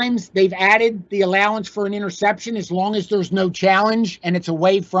recent times, they've added the allowance for an interception as long as there's no challenge and it's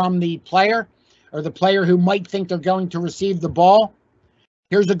away from the player or the player who might think they're going to receive the ball.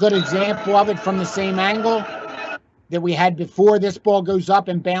 Here's a good example of it from the same angle that we had before. This ball goes up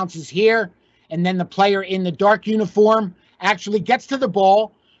and bounces here, and then the player in the dark uniform actually gets to the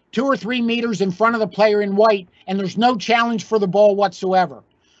ball 2 or 3 meters in front of the player in white, and there's no challenge for the ball whatsoever.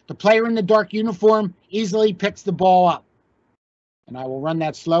 The player in the dark uniform easily picks the ball up. And I will run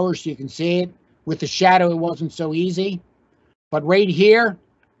that slower so you can see it. With the shadow, it wasn't so easy. But right here,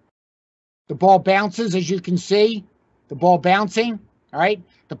 the ball bounces, as you can see, the ball bouncing. All right.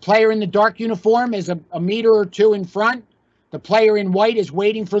 The player in the dark uniform is a meter or 2 in front. The player in white is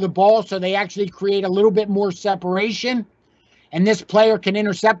waiting for the ball, so they actually create a little bit more separation. And this player can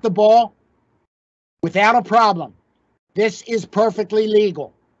intercept the ball without a problem. This is perfectly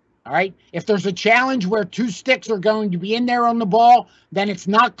legal. All right. If there's a challenge where 2 sticks are going to be in there on the ball, then it's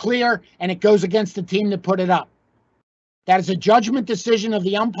not clear and it goes against the team that put it up. That is a judgment decision of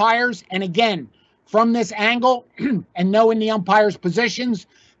the umpires. And again, from this angle and knowing the umpires' positions,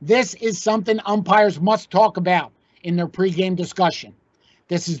 this is something umpires must talk about in their pregame discussion.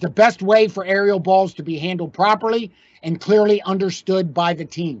 This is the best way for aerial balls to be handled properly and clearly understood by the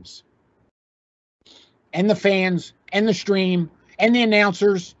teams and the fans and the stream and the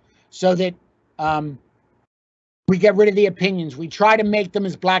announcers, so that we get rid of the opinions. We try to make them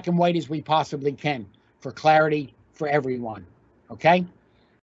as black and white as we possibly can for clarity for everyone. Okay?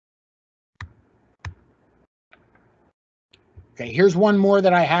 Okay, here's one more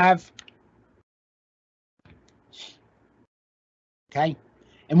that I have. Okay?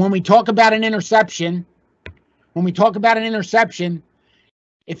 And when we talk about an interception,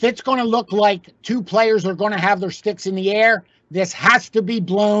 if it's going to look like 2 players are going to have their sticks in the air, this has to be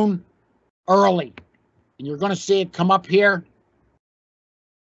blown early. And you're going to see it come up here.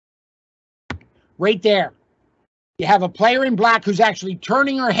 Right there. You have a player in black who's actually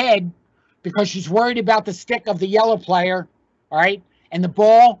turning her head because she's worried about the stick of the yellow player. All right. And the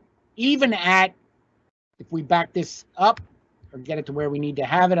ball, even at, if we back this up or get it to where we need to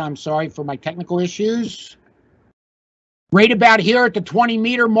have it, I'm sorry for my technical issues. Right about here at the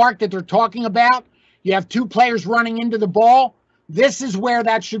 20-meter mark that they're talking about, you have 2 players running into the ball. This is where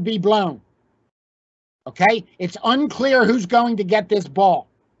that should be blown. Okay? It's unclear who's going to get this ball.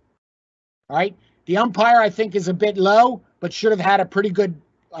 All right? The umpire, I think, is a bit low, but should have had a pretty good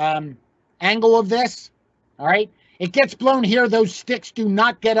angle of this. All right? It gets blown here. Those sticks do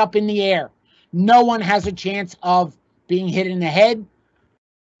not get up in the air. No one has a chance of being hit in the head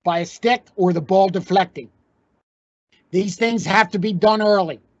by a stick or the ball deflecting. These things have to be done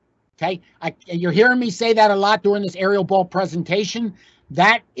early. Okay, you're hearing me say that a lot during this aerial ball presentation.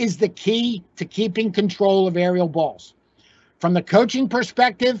 That is the key to keeping control of aerial balls. From the coaching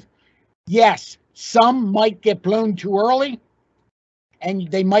perspective, yes, some might get blown too early and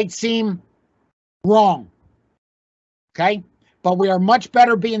they might seem wrong. Okay, but we are much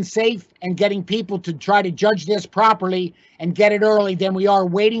better being safe and getting people to try to judge this properly and get it early than we are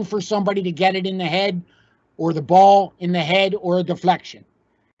waiting for somebody to get it in the head or the ball in the head or a deflection.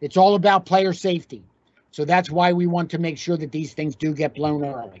 It's all about player safety. So that's why we want to make sure that these things do get blown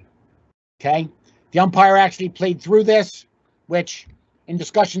early. Okay? The umpire actually played through this, which in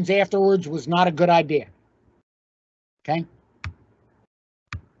discussions afterwards was not a good idea. Okay?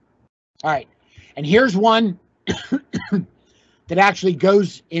 All right. And here's one that actually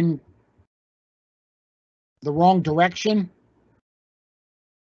goes in the wrong direction.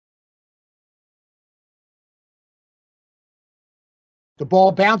 The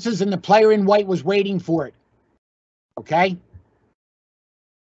ball bounces and the player in white was waiting for it. Okay?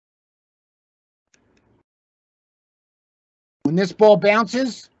 When this ball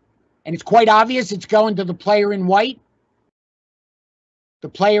bounces, and it's quite obvious it's going to the player in white, the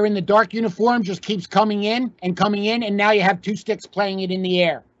player in the dark uniform just keeps coming in, and now you have 2 sticks playing it in the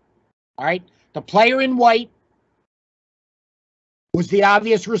air. All right? The player in white was the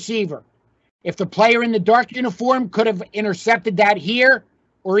obvious receiver. If the player in the dark uniform could have intercepted that here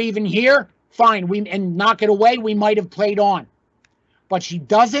or even here, fine, and knock it away, we might have played on. But she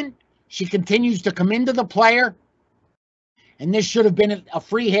doesn't. She continues to come into the player, and this should have been a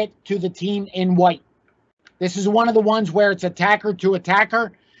free hit to the team in white. This is one of the ones where it's attacker to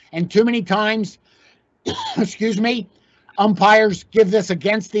attacker, and too many times, excuse me, umpires give this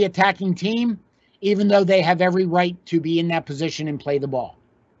against the attacking team, even though they have every right to be in that position and play the ball.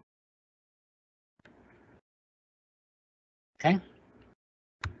 Okay.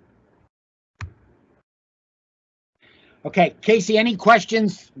 Okay, Casey, any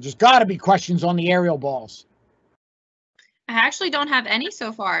questions? There's got to be questions on the aerial balls. I actually don't have any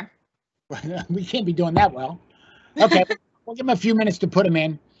so far. We can't be doing that well. Okay, we'll give them a few minutes to put them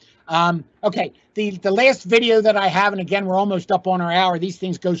in. Okay, the last video that I have, and again, we're almost up on our hour. These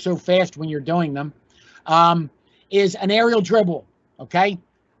things go so fast when you're doing them, is an aerial dribble, okay?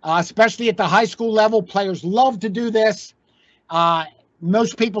 Especially at the high school level, players love to do this.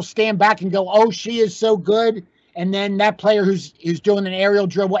 Most people stand back and go, oh, she is so good. And then that player who's doing an aerial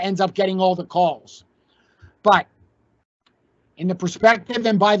dribble ends up getting all the calls. But in the perspective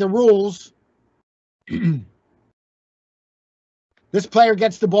and by the rules, this player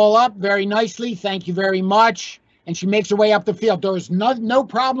gets the ball up very nicely. Thank you very much. And she makes her way up the field. There is no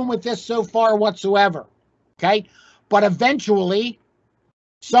problem with this so far whatsoever. Okay? But eventually,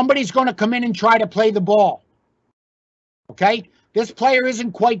 somebody's going to come in and try to play the ball. Okay? This player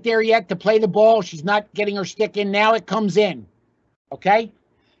isn't quite there yet to play the ball. She's not getting her stick in. Now it comes in. Okay?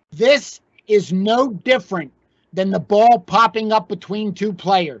 This is no different than the ball popping up between two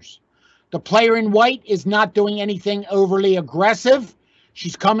players. The player in white is not doing anything overly aggressive.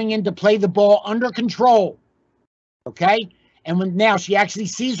 She's coming in to play the ball under control. Okay? And now she actually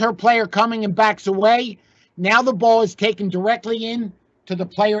sees her player coming and backs away. Now the ball is taken directly in to the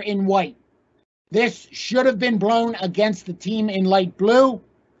player in white. This should have been blown against the team in light blue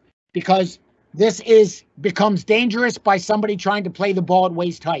because this becomes dangerous by somebody trying to play the ball at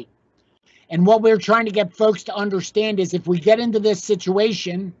waist height. And what we're trying to get folks to understand is if we get into this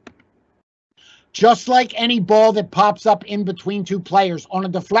situation, just like any ball that pops up in between two players on a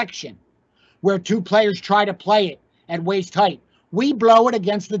deflection, where two players try to play it at waist height, we blow it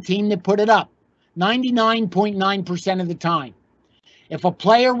against the team that put it up 99.9% of the time. If a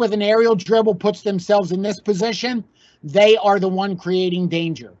player with an aerial dribble puts themselves in this position, they are the one creating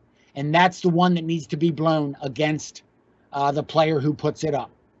danger. And that's the one that needs to be blown against the player who puts it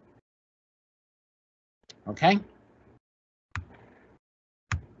up. Okay?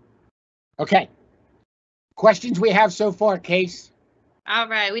 Okay. Questions we have so far, Case? All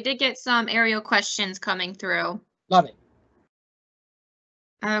right, we did get some aerial questions coming through. Love it.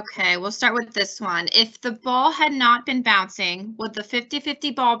 Okay, we'll start with this one. If the ball had not been bouncing, would the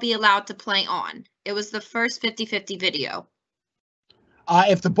 50-50 ball be allowed to play on? It was the first 50-50 video.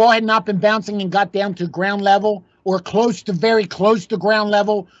 If the ball had not been bouncing and got down to ground level or very close to ground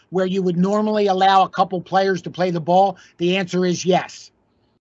level where you would normally allow a couple players to play the ball, the answer is yes.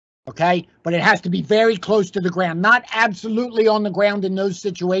 Okay, but it has to be very close to the ground, not absolutely on the ground in those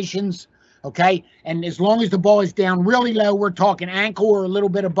situations. Okay, and as long as the ball is down really low, we're talking ankle or a little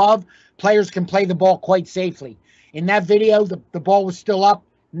bit above, players can play the ball quite safely. In that video, the ball was still up,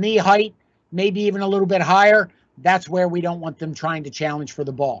 knee height, maybe even a little bit higher. That's where we don't want them trying to challenge for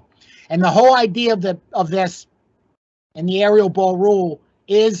the ball. And the whole idea of this and the aerial ball rule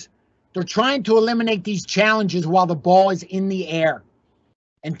is they're trying to eliminate these challenges while the ball is in the air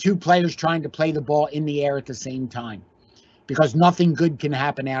and two players trying to play the ball in the air at the same time, because nothing good can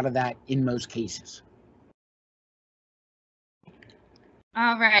happen out of that in most cases.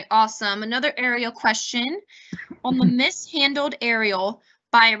 All right, awesome. Another aerial question. On the mishandled aerial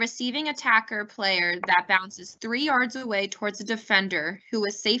by a receiving attacker player that bounces 3 yards away towards a defender who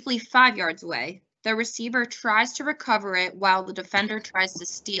is safely 5 yards away, the receiver tries to recover it while the defender tries to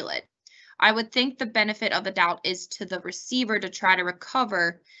steal it. I would think the benefit of the doubt is to the receiver to try to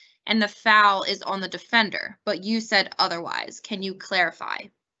recover, and the foul is on the defender, but you said otherwise. Can you clarify?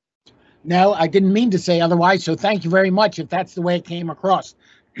 No, I didn't mean to say otherwise, so thank you very much if that's the way it came across.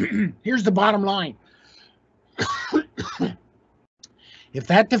 Here's the bottom line. If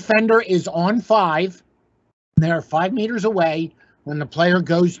that defender is on 5, they're 5 meters away when the player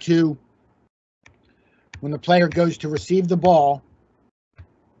goes to receive the ball.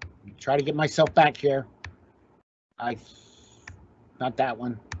 Try to get myself back here. Not that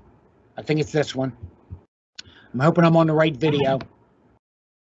one. I think it's this one. I'm hoping I'm on the right video.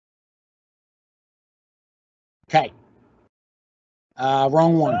 Okay.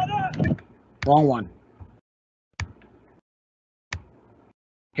 Wrong one. Wrong one.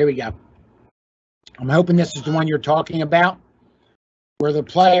 Here we go. I'm hoping this is the one you're talking about, where the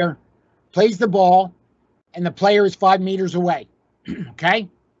player plays the ball and the player is 5 meters away. Okay?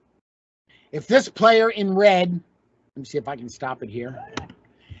 If this player in red, let me see if I can stop it here.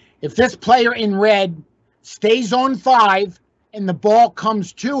 If this player in red stays on 5 and the ball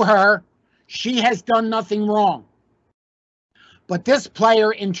comes to her, she has done nothing wrong. But this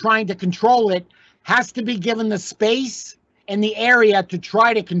player, in trying to control it, has to be given the space and the area to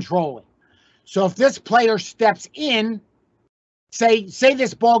try to control it. So if this player steps in, say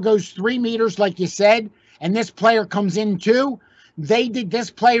this ball goes 3 meters like you said, and this player comes in too, this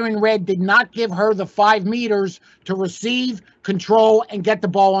player in red did not give her the 5 meters to receive, control, and get the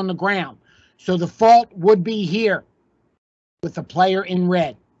ball on the ground. So the fault would be here with the player in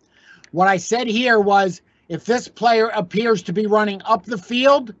red. What I said here was, if this player appears to be running up the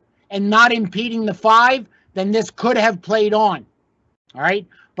field and not impeding the 5, then this could have played on. All right.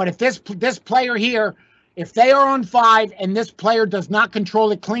 But if this player here, if they are on 5 and this player does not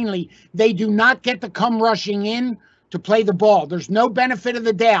control it cleanly, they do not get to come rushing in to play the ball. There's no benefit of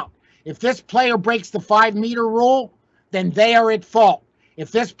the doubt. If this player breaks the 5 meter rule, then they are at fault.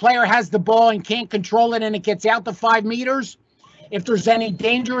 If this player has the ball and can't control it and it gets out to 5 meters, if there's any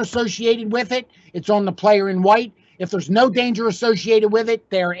danger associated with it, it's on the player in white. If there's no danger associated with it,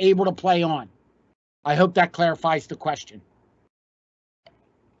 they're able to play on. I hope that clarifies the question.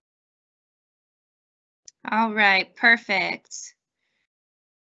 All right, perfect.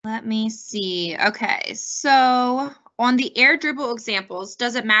 Let me see. Okay, so on the air dribble examples,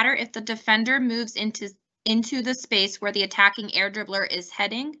 does it matter if the defender moves into the space where the attacking air dribbler is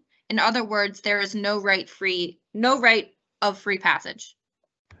heading? In other words, there is no right of free passage.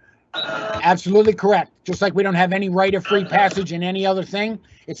 Absolutely correct. Just like we don't have any right of free passage in any other thing.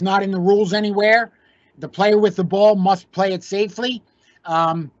 It's not in the rules anywhere. The player with the ball must play it safely.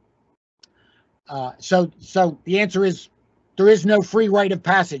 So the answer is there is no free right of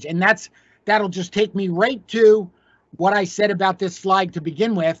passage. And that'll just take me right to what I said about this slide to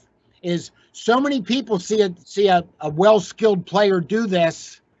begin with, is so many people see a well-skilled player do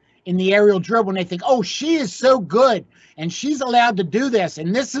this in the aerial dribble and they think, oh, she is so good and she's allowed to do this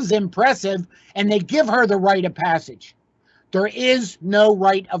and this is impressive, and they give her the right of passage. There is no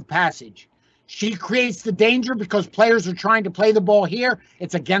right of passage. She creates the danger because players are trying to play the ball here.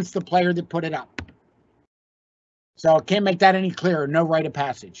 It's against the player that put it up. So I can't make that any clearer. No right of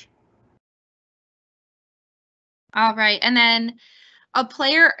passage. All right, and then a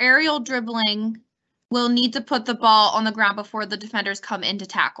player aerial dribbling will need to put the ball on the ground before the defenders come in to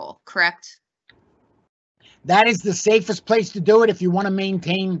tackle, correct? That is the safest place to do it if you want to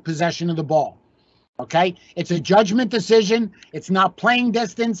maintain possession of the ball. Okay? It's a judgment decision. It's not playing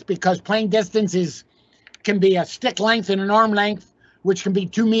distance, because playing distance can be a stick length and an arm length, which can be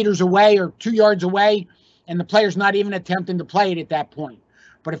 2 meters away or 2 yards away, and the player's not even attempting to play it at that point.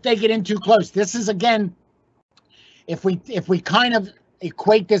 But if they get in too close, this is, again, if we kind of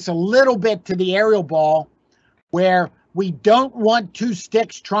equate this a little bit to the aerial ball, where we don't want 2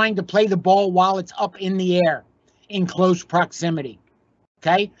 sticks trying to play the ball while it's up in the air in close proximity.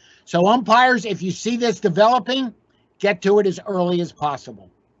 Okay? So umpires, if you see this developing, get to it as early as possible.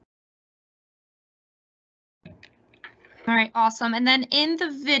 All right, awesome. And then in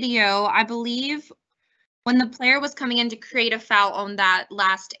the video, I believe when the player was coming in to create a foul on that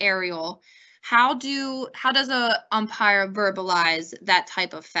last aerial, how does a umpire verbalize that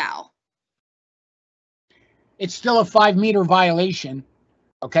type of foul? It's still a 5 meter violation.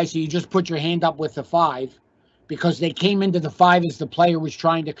 Okay, so you just put your hand up with the 5 because they came into the 5 as the player was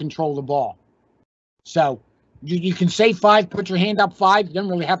trying to control the ball. So you can say 5, put your hand up 5. You don't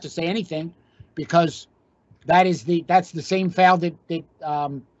really have to say anything, because that's the same foul that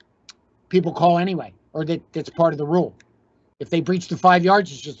people call anyway, or that's part of the rule. If they breach the 5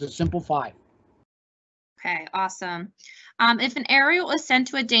 yards, it's just a simple 5. Okay, awesome. If an aerial is sent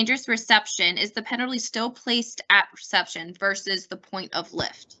to a dangerous reception, is the penalty still placed at reception versus the point of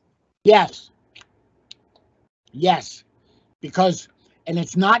lift? Yes. Yes. And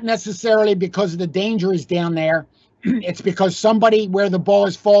it's not necessarily because the danger is down there. It's because somebody where the ball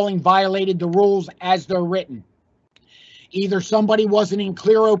is falling violated the rules as they're written. Either somebody wasn't in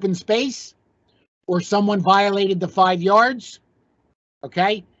clear open space, or someone violated the 5 yards.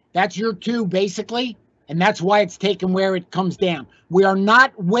 Okay? That's your 2, basically. And that's why it's taken where it comes down. We are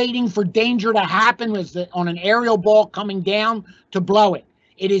not waiting for danger to happen on an aerial ball coming down to blow it.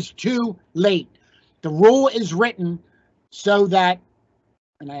 It is too late. The rule is written so that,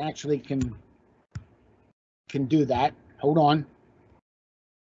 and I actually can do that. Hold on.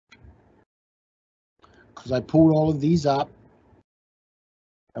 Because I pulled all of these up.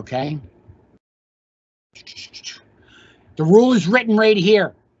 Okay. The rule is written right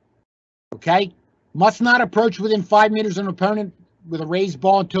here. Okay. Must not approach within 5 meters of an opponent with a raised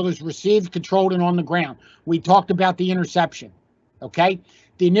ball until it's received, controlled, and on the ground. We talked about the interception. Okay?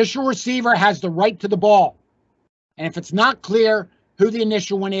 The initial receiver has the right to the ball. And if it's not clear who the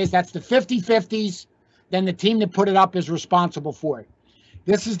initial one is, that's the 50-50s, then the team that put it up is responsible for it.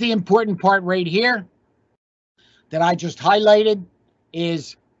 This is the important part right here that I just highlighted,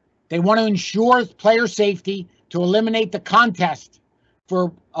 is they want to ensure player safety to eliminate the contest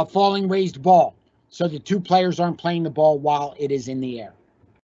for a falling raised ball. so the two players aren't playing the ball while it is in the air.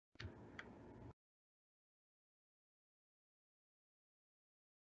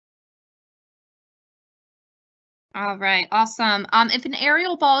 All right, awesome. If an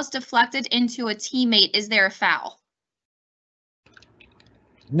aerial ball is deflected into a teammate, is there a foul?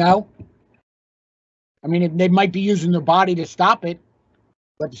 No. I mean, they might be using their body to stop it,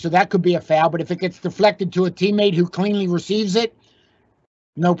 but so that could be a foul. But if it gets deflected to a teammate who cleanly receives it,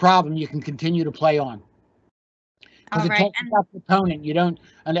 no problem. You can continue to play on. Because it talks about the opponent. You don't,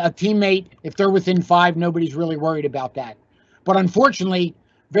 a teammate, if they're within 5, nobody's really worried about that. But unfortunately,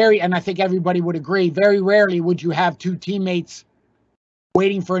 and I think everybody would agree, very rarely would you have two teammates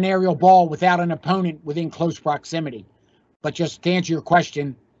waiting for an aerial ball without an opponent within close proximity. But just to answer your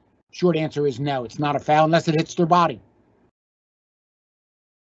question, short answer is no. It's not a foul unless it hits their body.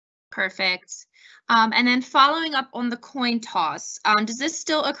 Perfect. And then following up on the coin toss, does this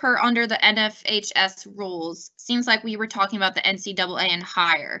still occur under the NFHS rules? Seems like we were talking about the NCAA and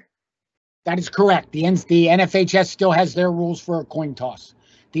higher. That is correct. The NFHS still has their rules for a coin toss.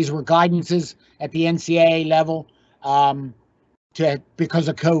 These were guidances at the NCAA level because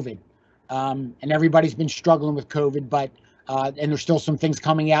of COVID. And everybody's been struggling with COVID, but and there's still some things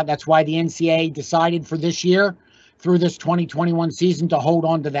coming out. That's why the NCAA decided for this year, through this 2021 season, to hold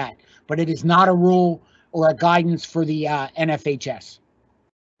on to that. But it is not a rule or a guidance for the NFHS.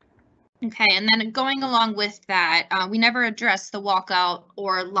 Okay, and then going along with that, we never addressed the walkout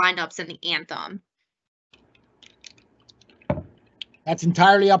or lineups in the anthem. That's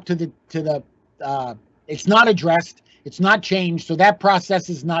entirely up to the it's not addressed, it's not changed, so that process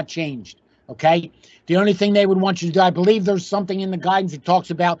is not changed, okay? The only thing they would want you to do, I believe there's something in the guidance that talks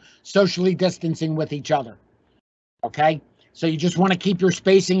about socially distancing with each other, okay? So you just want to keep your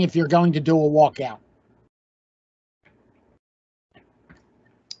spacing if you're going to do a walkout.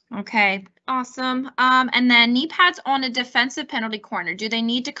 Okay, awesome. And then knee pads on a defensive penalty corner, do they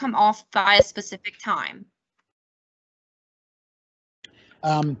need to come off by a specific time?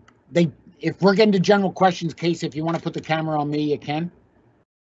 If we're getting to general questions, Casey, if you want to put the camera on me, you can.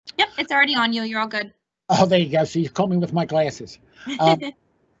 Yep, it's already on you. You're all good. Oh, there you go. So you caught me with my glasses.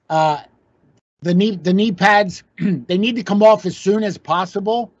 The knee pads, they need to come off as soon as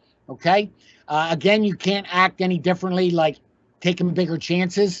possible. Okay. Again, you can't act any differently, like taking bigger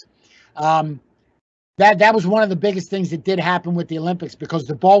chances. That was one of the biggest things that did happen with the Olympics, because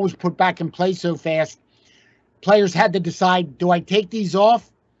the ball was put back in play so fast. Players had to decide, do I take these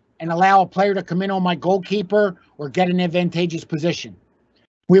off and allow a player to come in on my goalkeeper or get an advantageous position?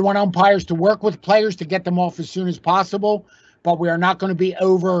 We want umpires to work with players to get them off as soon as possible, but we are not going to be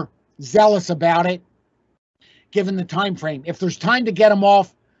overzealous about it, given the time frame. If there's time to get them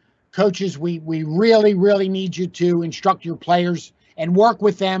off, coaches, we really, really need you to instruct your players and work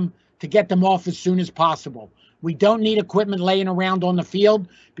with them to get them off as soon as possible. We don't need equipment laying around on the field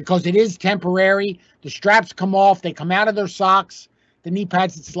because it is temporary. The straps come off, they come out of their socks, the knee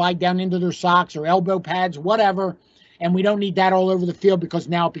pads that slide down into their socks or elbow pads, whatever. And we don't need that all over the field because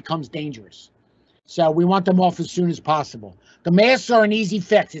now it becomes dangerous. So we want them off as soon as possible. The masks are an easy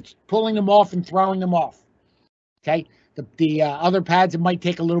fix. It's pulling them off and throwing them off. Okay. The other pads, it might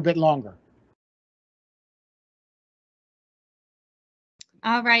take a little bit longer.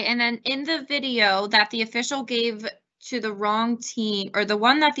 All right, and then in the video that the official gave to the wrong team, or the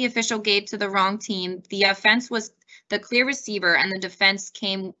one that the official gave to the wrong team, the offense was the clear receiver and the defense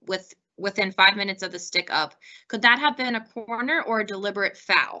came within 5 minutes of the stick up. Could that have been a corner or a deliberate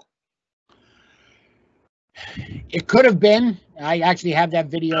foul? It could have been. I actually have that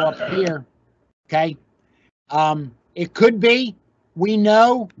video up here. Okay. It could be. We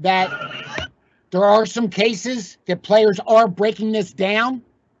know that there are some cases that players are breaking this down,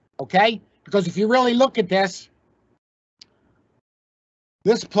 okay? Because if you really look at this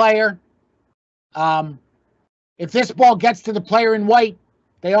player, if this ball gets to the player in white,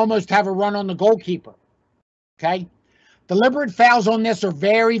 they almost have a run on the goalkeeper, okay? Deliberate fouls on this are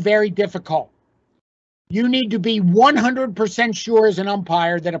very, very difficult. You need to be 100% sure as an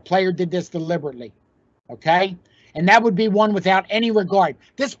umpire that a player did this deliberately, okay? And that would be one without any regard.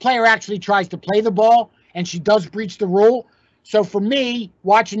 This player actually tries to play the ball, and she does breach the rule. So for me,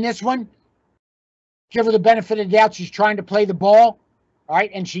 watching this one, give her the benefit of the doubt. She's trying to play the ball, all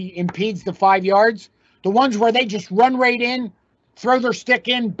right, and she impedes the 5 yards. The ones where they just run right in, throw their stick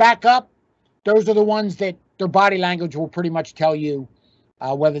in, back up, those are the ones that their body language will pretty much tell you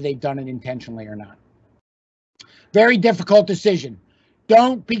whether they've done it intentionally or not. Very difficult decision.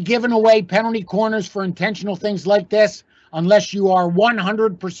 Don't be giving away penalty corners for intentional things like this unless you are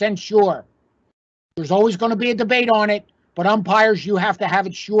 100% sure. There's always going to be a debate on it, but umpires, you have to have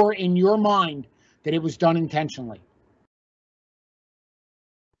it sure in your mind that it was done intentionally.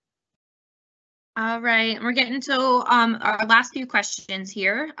 All right, we're getting to our last few questions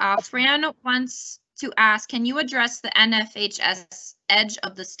here. Fran wants to ask, can you address the NFHS edge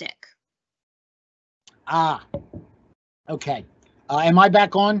of the stick? Okay. Am I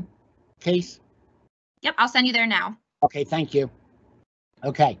back on, Case? Yep, I'll send you there now. Okay, thank you.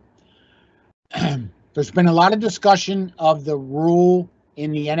 Okay. There's been a lot of discussion of the rule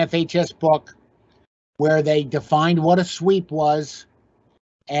in the NFHS book where they defined what a sweep was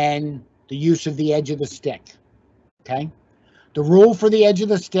and the use of the edge of the stick. Okay? The rule for the edge of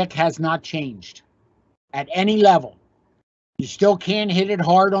the stick has not changed at any level. You still can't hit it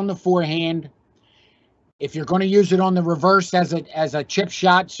hard on the forehand. If you're going to use it on the reverse as a chip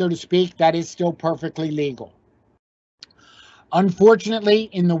shot, so to speak, that is still perfectly legal. Unfortunately,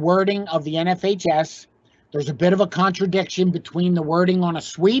 in the wording of the NFHS, there's a bit of a contradiction between the wording on a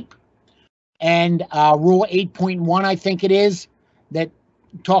sweep and Rule 8.1, I think it is, that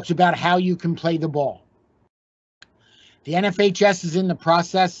talks about how you can play the ball. The NFHS is in the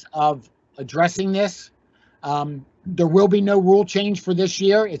process of addressing this. There will be no rule change for this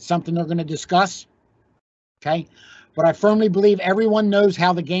year. It's something they're going to discuss. Okay, but I firmly believe everyone knows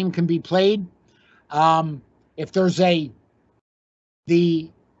how the game can be played. If there's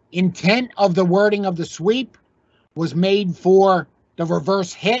the intent of the wording of the sweep was made for the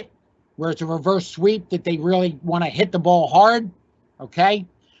reverse hit, where it's a reverse sweep that they really want to hit the ball hard. Okay,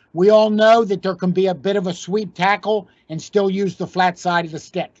 we all know that there can be a bit of a sweep tackle and still use the flat side of the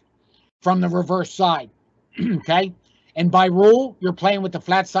stick from the reverse side. Okay, and by rule, you're playing with the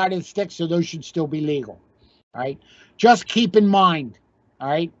flat side of the stick, so those should still be legal. All right, just keep in mind, all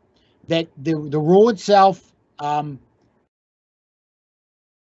right, that the rule itself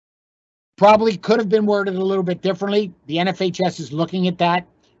probably could have been worded a little bit differently. The NFHS is looking at that.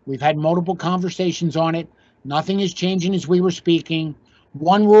 We've had multiple conversations on it. Nothing is changing as we were speaking.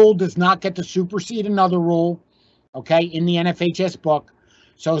 One rule does not get to supersede another rule, okay, in the NFHS book.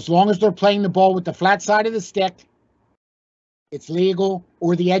 So as long as they're playing the ball with the flat side of the stick, it's legal,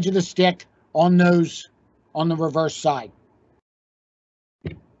 or the edge of the stick on those on the reverse side.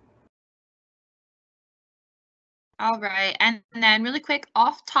 All right, and then really quick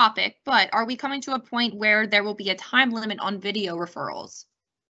off topic, but are we coming to a point where there will be a time limit on video referrals?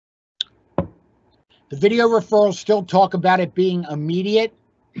 The video referrals still talk about it being immediate.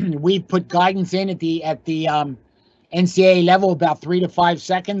 We've put guidance in at the NCAA level about 3 to 5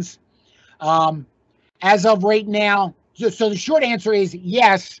 seconds. As of right now, so the short answer is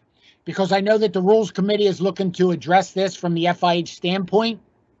yes, because I know that the Rules Committee is looking to address this from the FIH standpoint.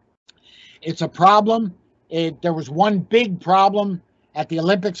 It's a problem. There was one big problem at the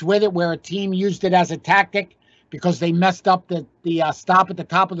Olympics with it where a team used it as a tactic because they messed up the stop at the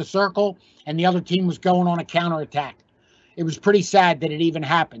top of the circle and the other team was going on a counterattack. It was pretty sad that it even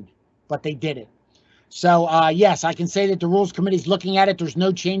happened, but they did it. So, yes, I can say that the Rules Committee is looking at it. There's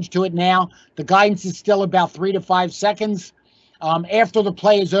no change to it now. The guidance is still about 3 to 5 seconds after the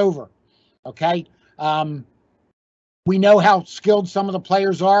play is over, okay? We know how skilled some of the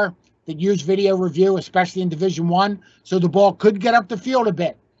players are that use video review, especially in Division I, so the ball could get up the field a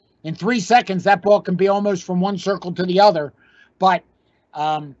bit. In 3 seconds, that ball can be almost from one circle to the other, but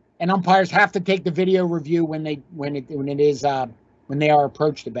and umpires have to take the video review when they are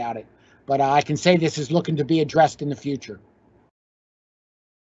approached about it. But I can say this is looking to be addressed in the future.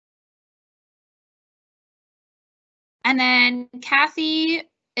 And then Kathy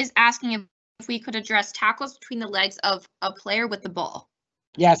is asking if we could address tackles between the legs of a player with the ball.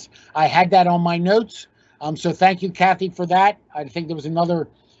 Yes, I had that on my notes. So thank you, Kathy, for that. I think there was another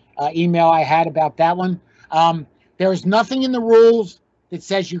email I had about that one. There is nothing in the rules that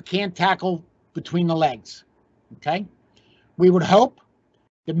says you can't tackle between the legs. Okay? We would hope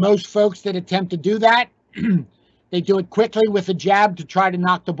that most folks that attempt to do that, they do it quickly with a jab to try to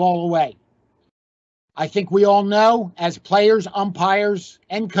knock the ball away. I think we all know, as players, umpires,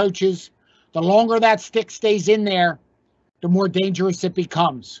 and coaches, the longer that stick stays in there, the more dangerous it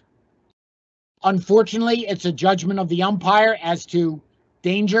becomes. Unfortunately, it's a judgment of the umpire as to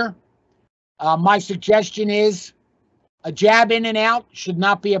danger. My suggestion is a jab in and out should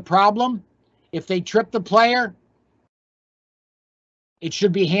not be a problem. If they trip the player, it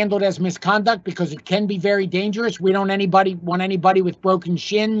should be handled as misconduct because it can be very dangerous. We don't want anybody with broken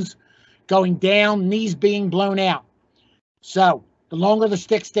shins going down, knees being blown out. So the longer the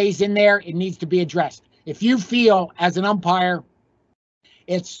stick stays in there, it needs to be addressed. If you feel as an umpire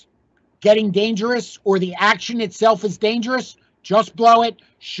it's getting dangerous or the action itself is dangerous, just blow it.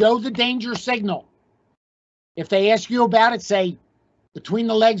 Show the danger signal. If they ask you about it, say, between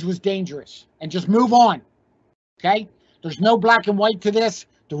the legs was dangerous, and just move on, okay? There's no black and white to this.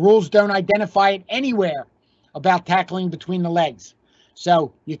 The rules don't identify it anywhere about tackling between the legs.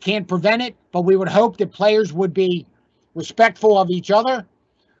 So you can't prevent it, but we would hope that players would be respectful of each other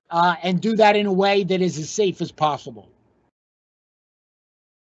and do that in a way that is as safe as possible.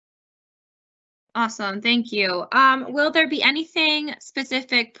 Awesome, thank you. Will there be anything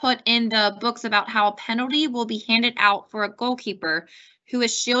specific put in the books about how a penalty will be handed out for a goalkeeper who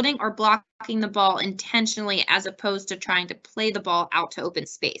is shielding or blocking the ball intentionally as opposed to trying to play the ball out to open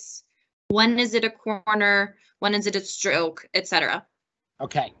space? When is it a corner? When is it a stroke, etc.?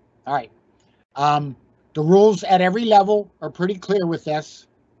 Okay, all right. The rules at every level are pretty clear with this,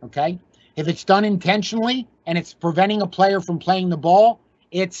 okay? If it's done intentionally and it's preventing a player from playing the ball,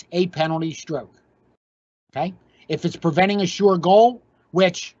 it's a penalty stroke, okay? If it's preventing a sure goal,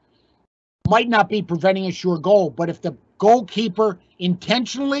 which might not be preventing a sure goal, but if the goalkeeper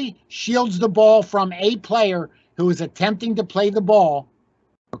intentionally shields the ball from a player who is attempting to play the ball,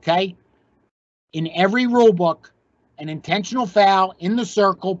 okay, in every rule book, an intentional foul in the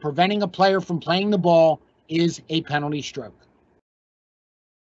circle preventing a player from playing the ball is a penalty stroke.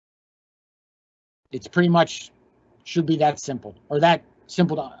 It's pretty much should be that simple, or that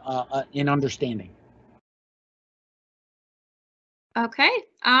simple in understanding. Okay,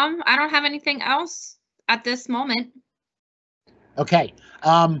 I don't have anything else at this moment. Okay,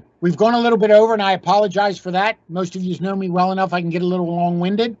 we've gone a little bit over, and I apologize for that. Most of you know me well enough, I can get a little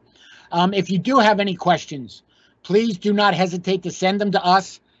long-winded. If you do have any questions, please do not hesitate to send them to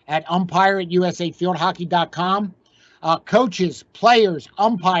us at umpire@usafieldhockey.com. Coaches, players,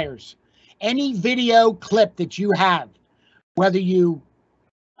 umpires, any video clip that you have, whether you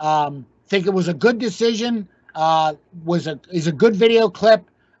think it was a good decision, is a good video clip,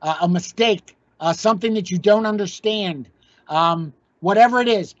 a mistake, something that you don't understand, whatever it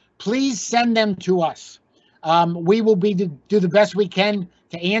is, please send them to us. We will do the best we can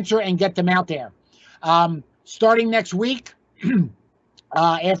to answer and get them out there. Starting next week,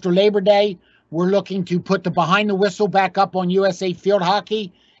 after Labor Day, we're looking to put the Behind the Whistle back up on USA Field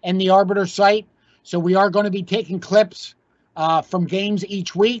Hockey and the Arbiter site. So we are going to be taking clips from games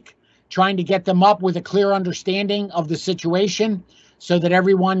each week, trying to get them up with a clear understanding of the situation so that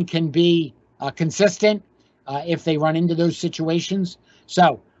everyone can be consistent if they run into those situations.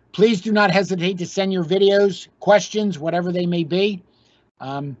 So please do not hesitate to send your videos, questions, whatever they may be,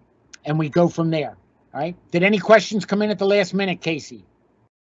 and we go from there. All right. Did any questions come in at the last minute, Casey?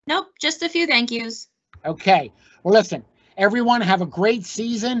 Nope, just a few thank yous. Okay. Well, listen, everyone have a great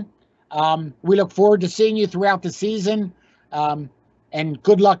season. We look forward to seeing you throughout the season. And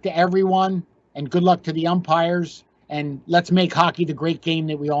good luck to everyone, and good luck to the umpires. And let's make hockey the great game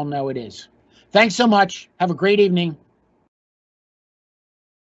that we all know it is. Thanks so much. Have a great evening.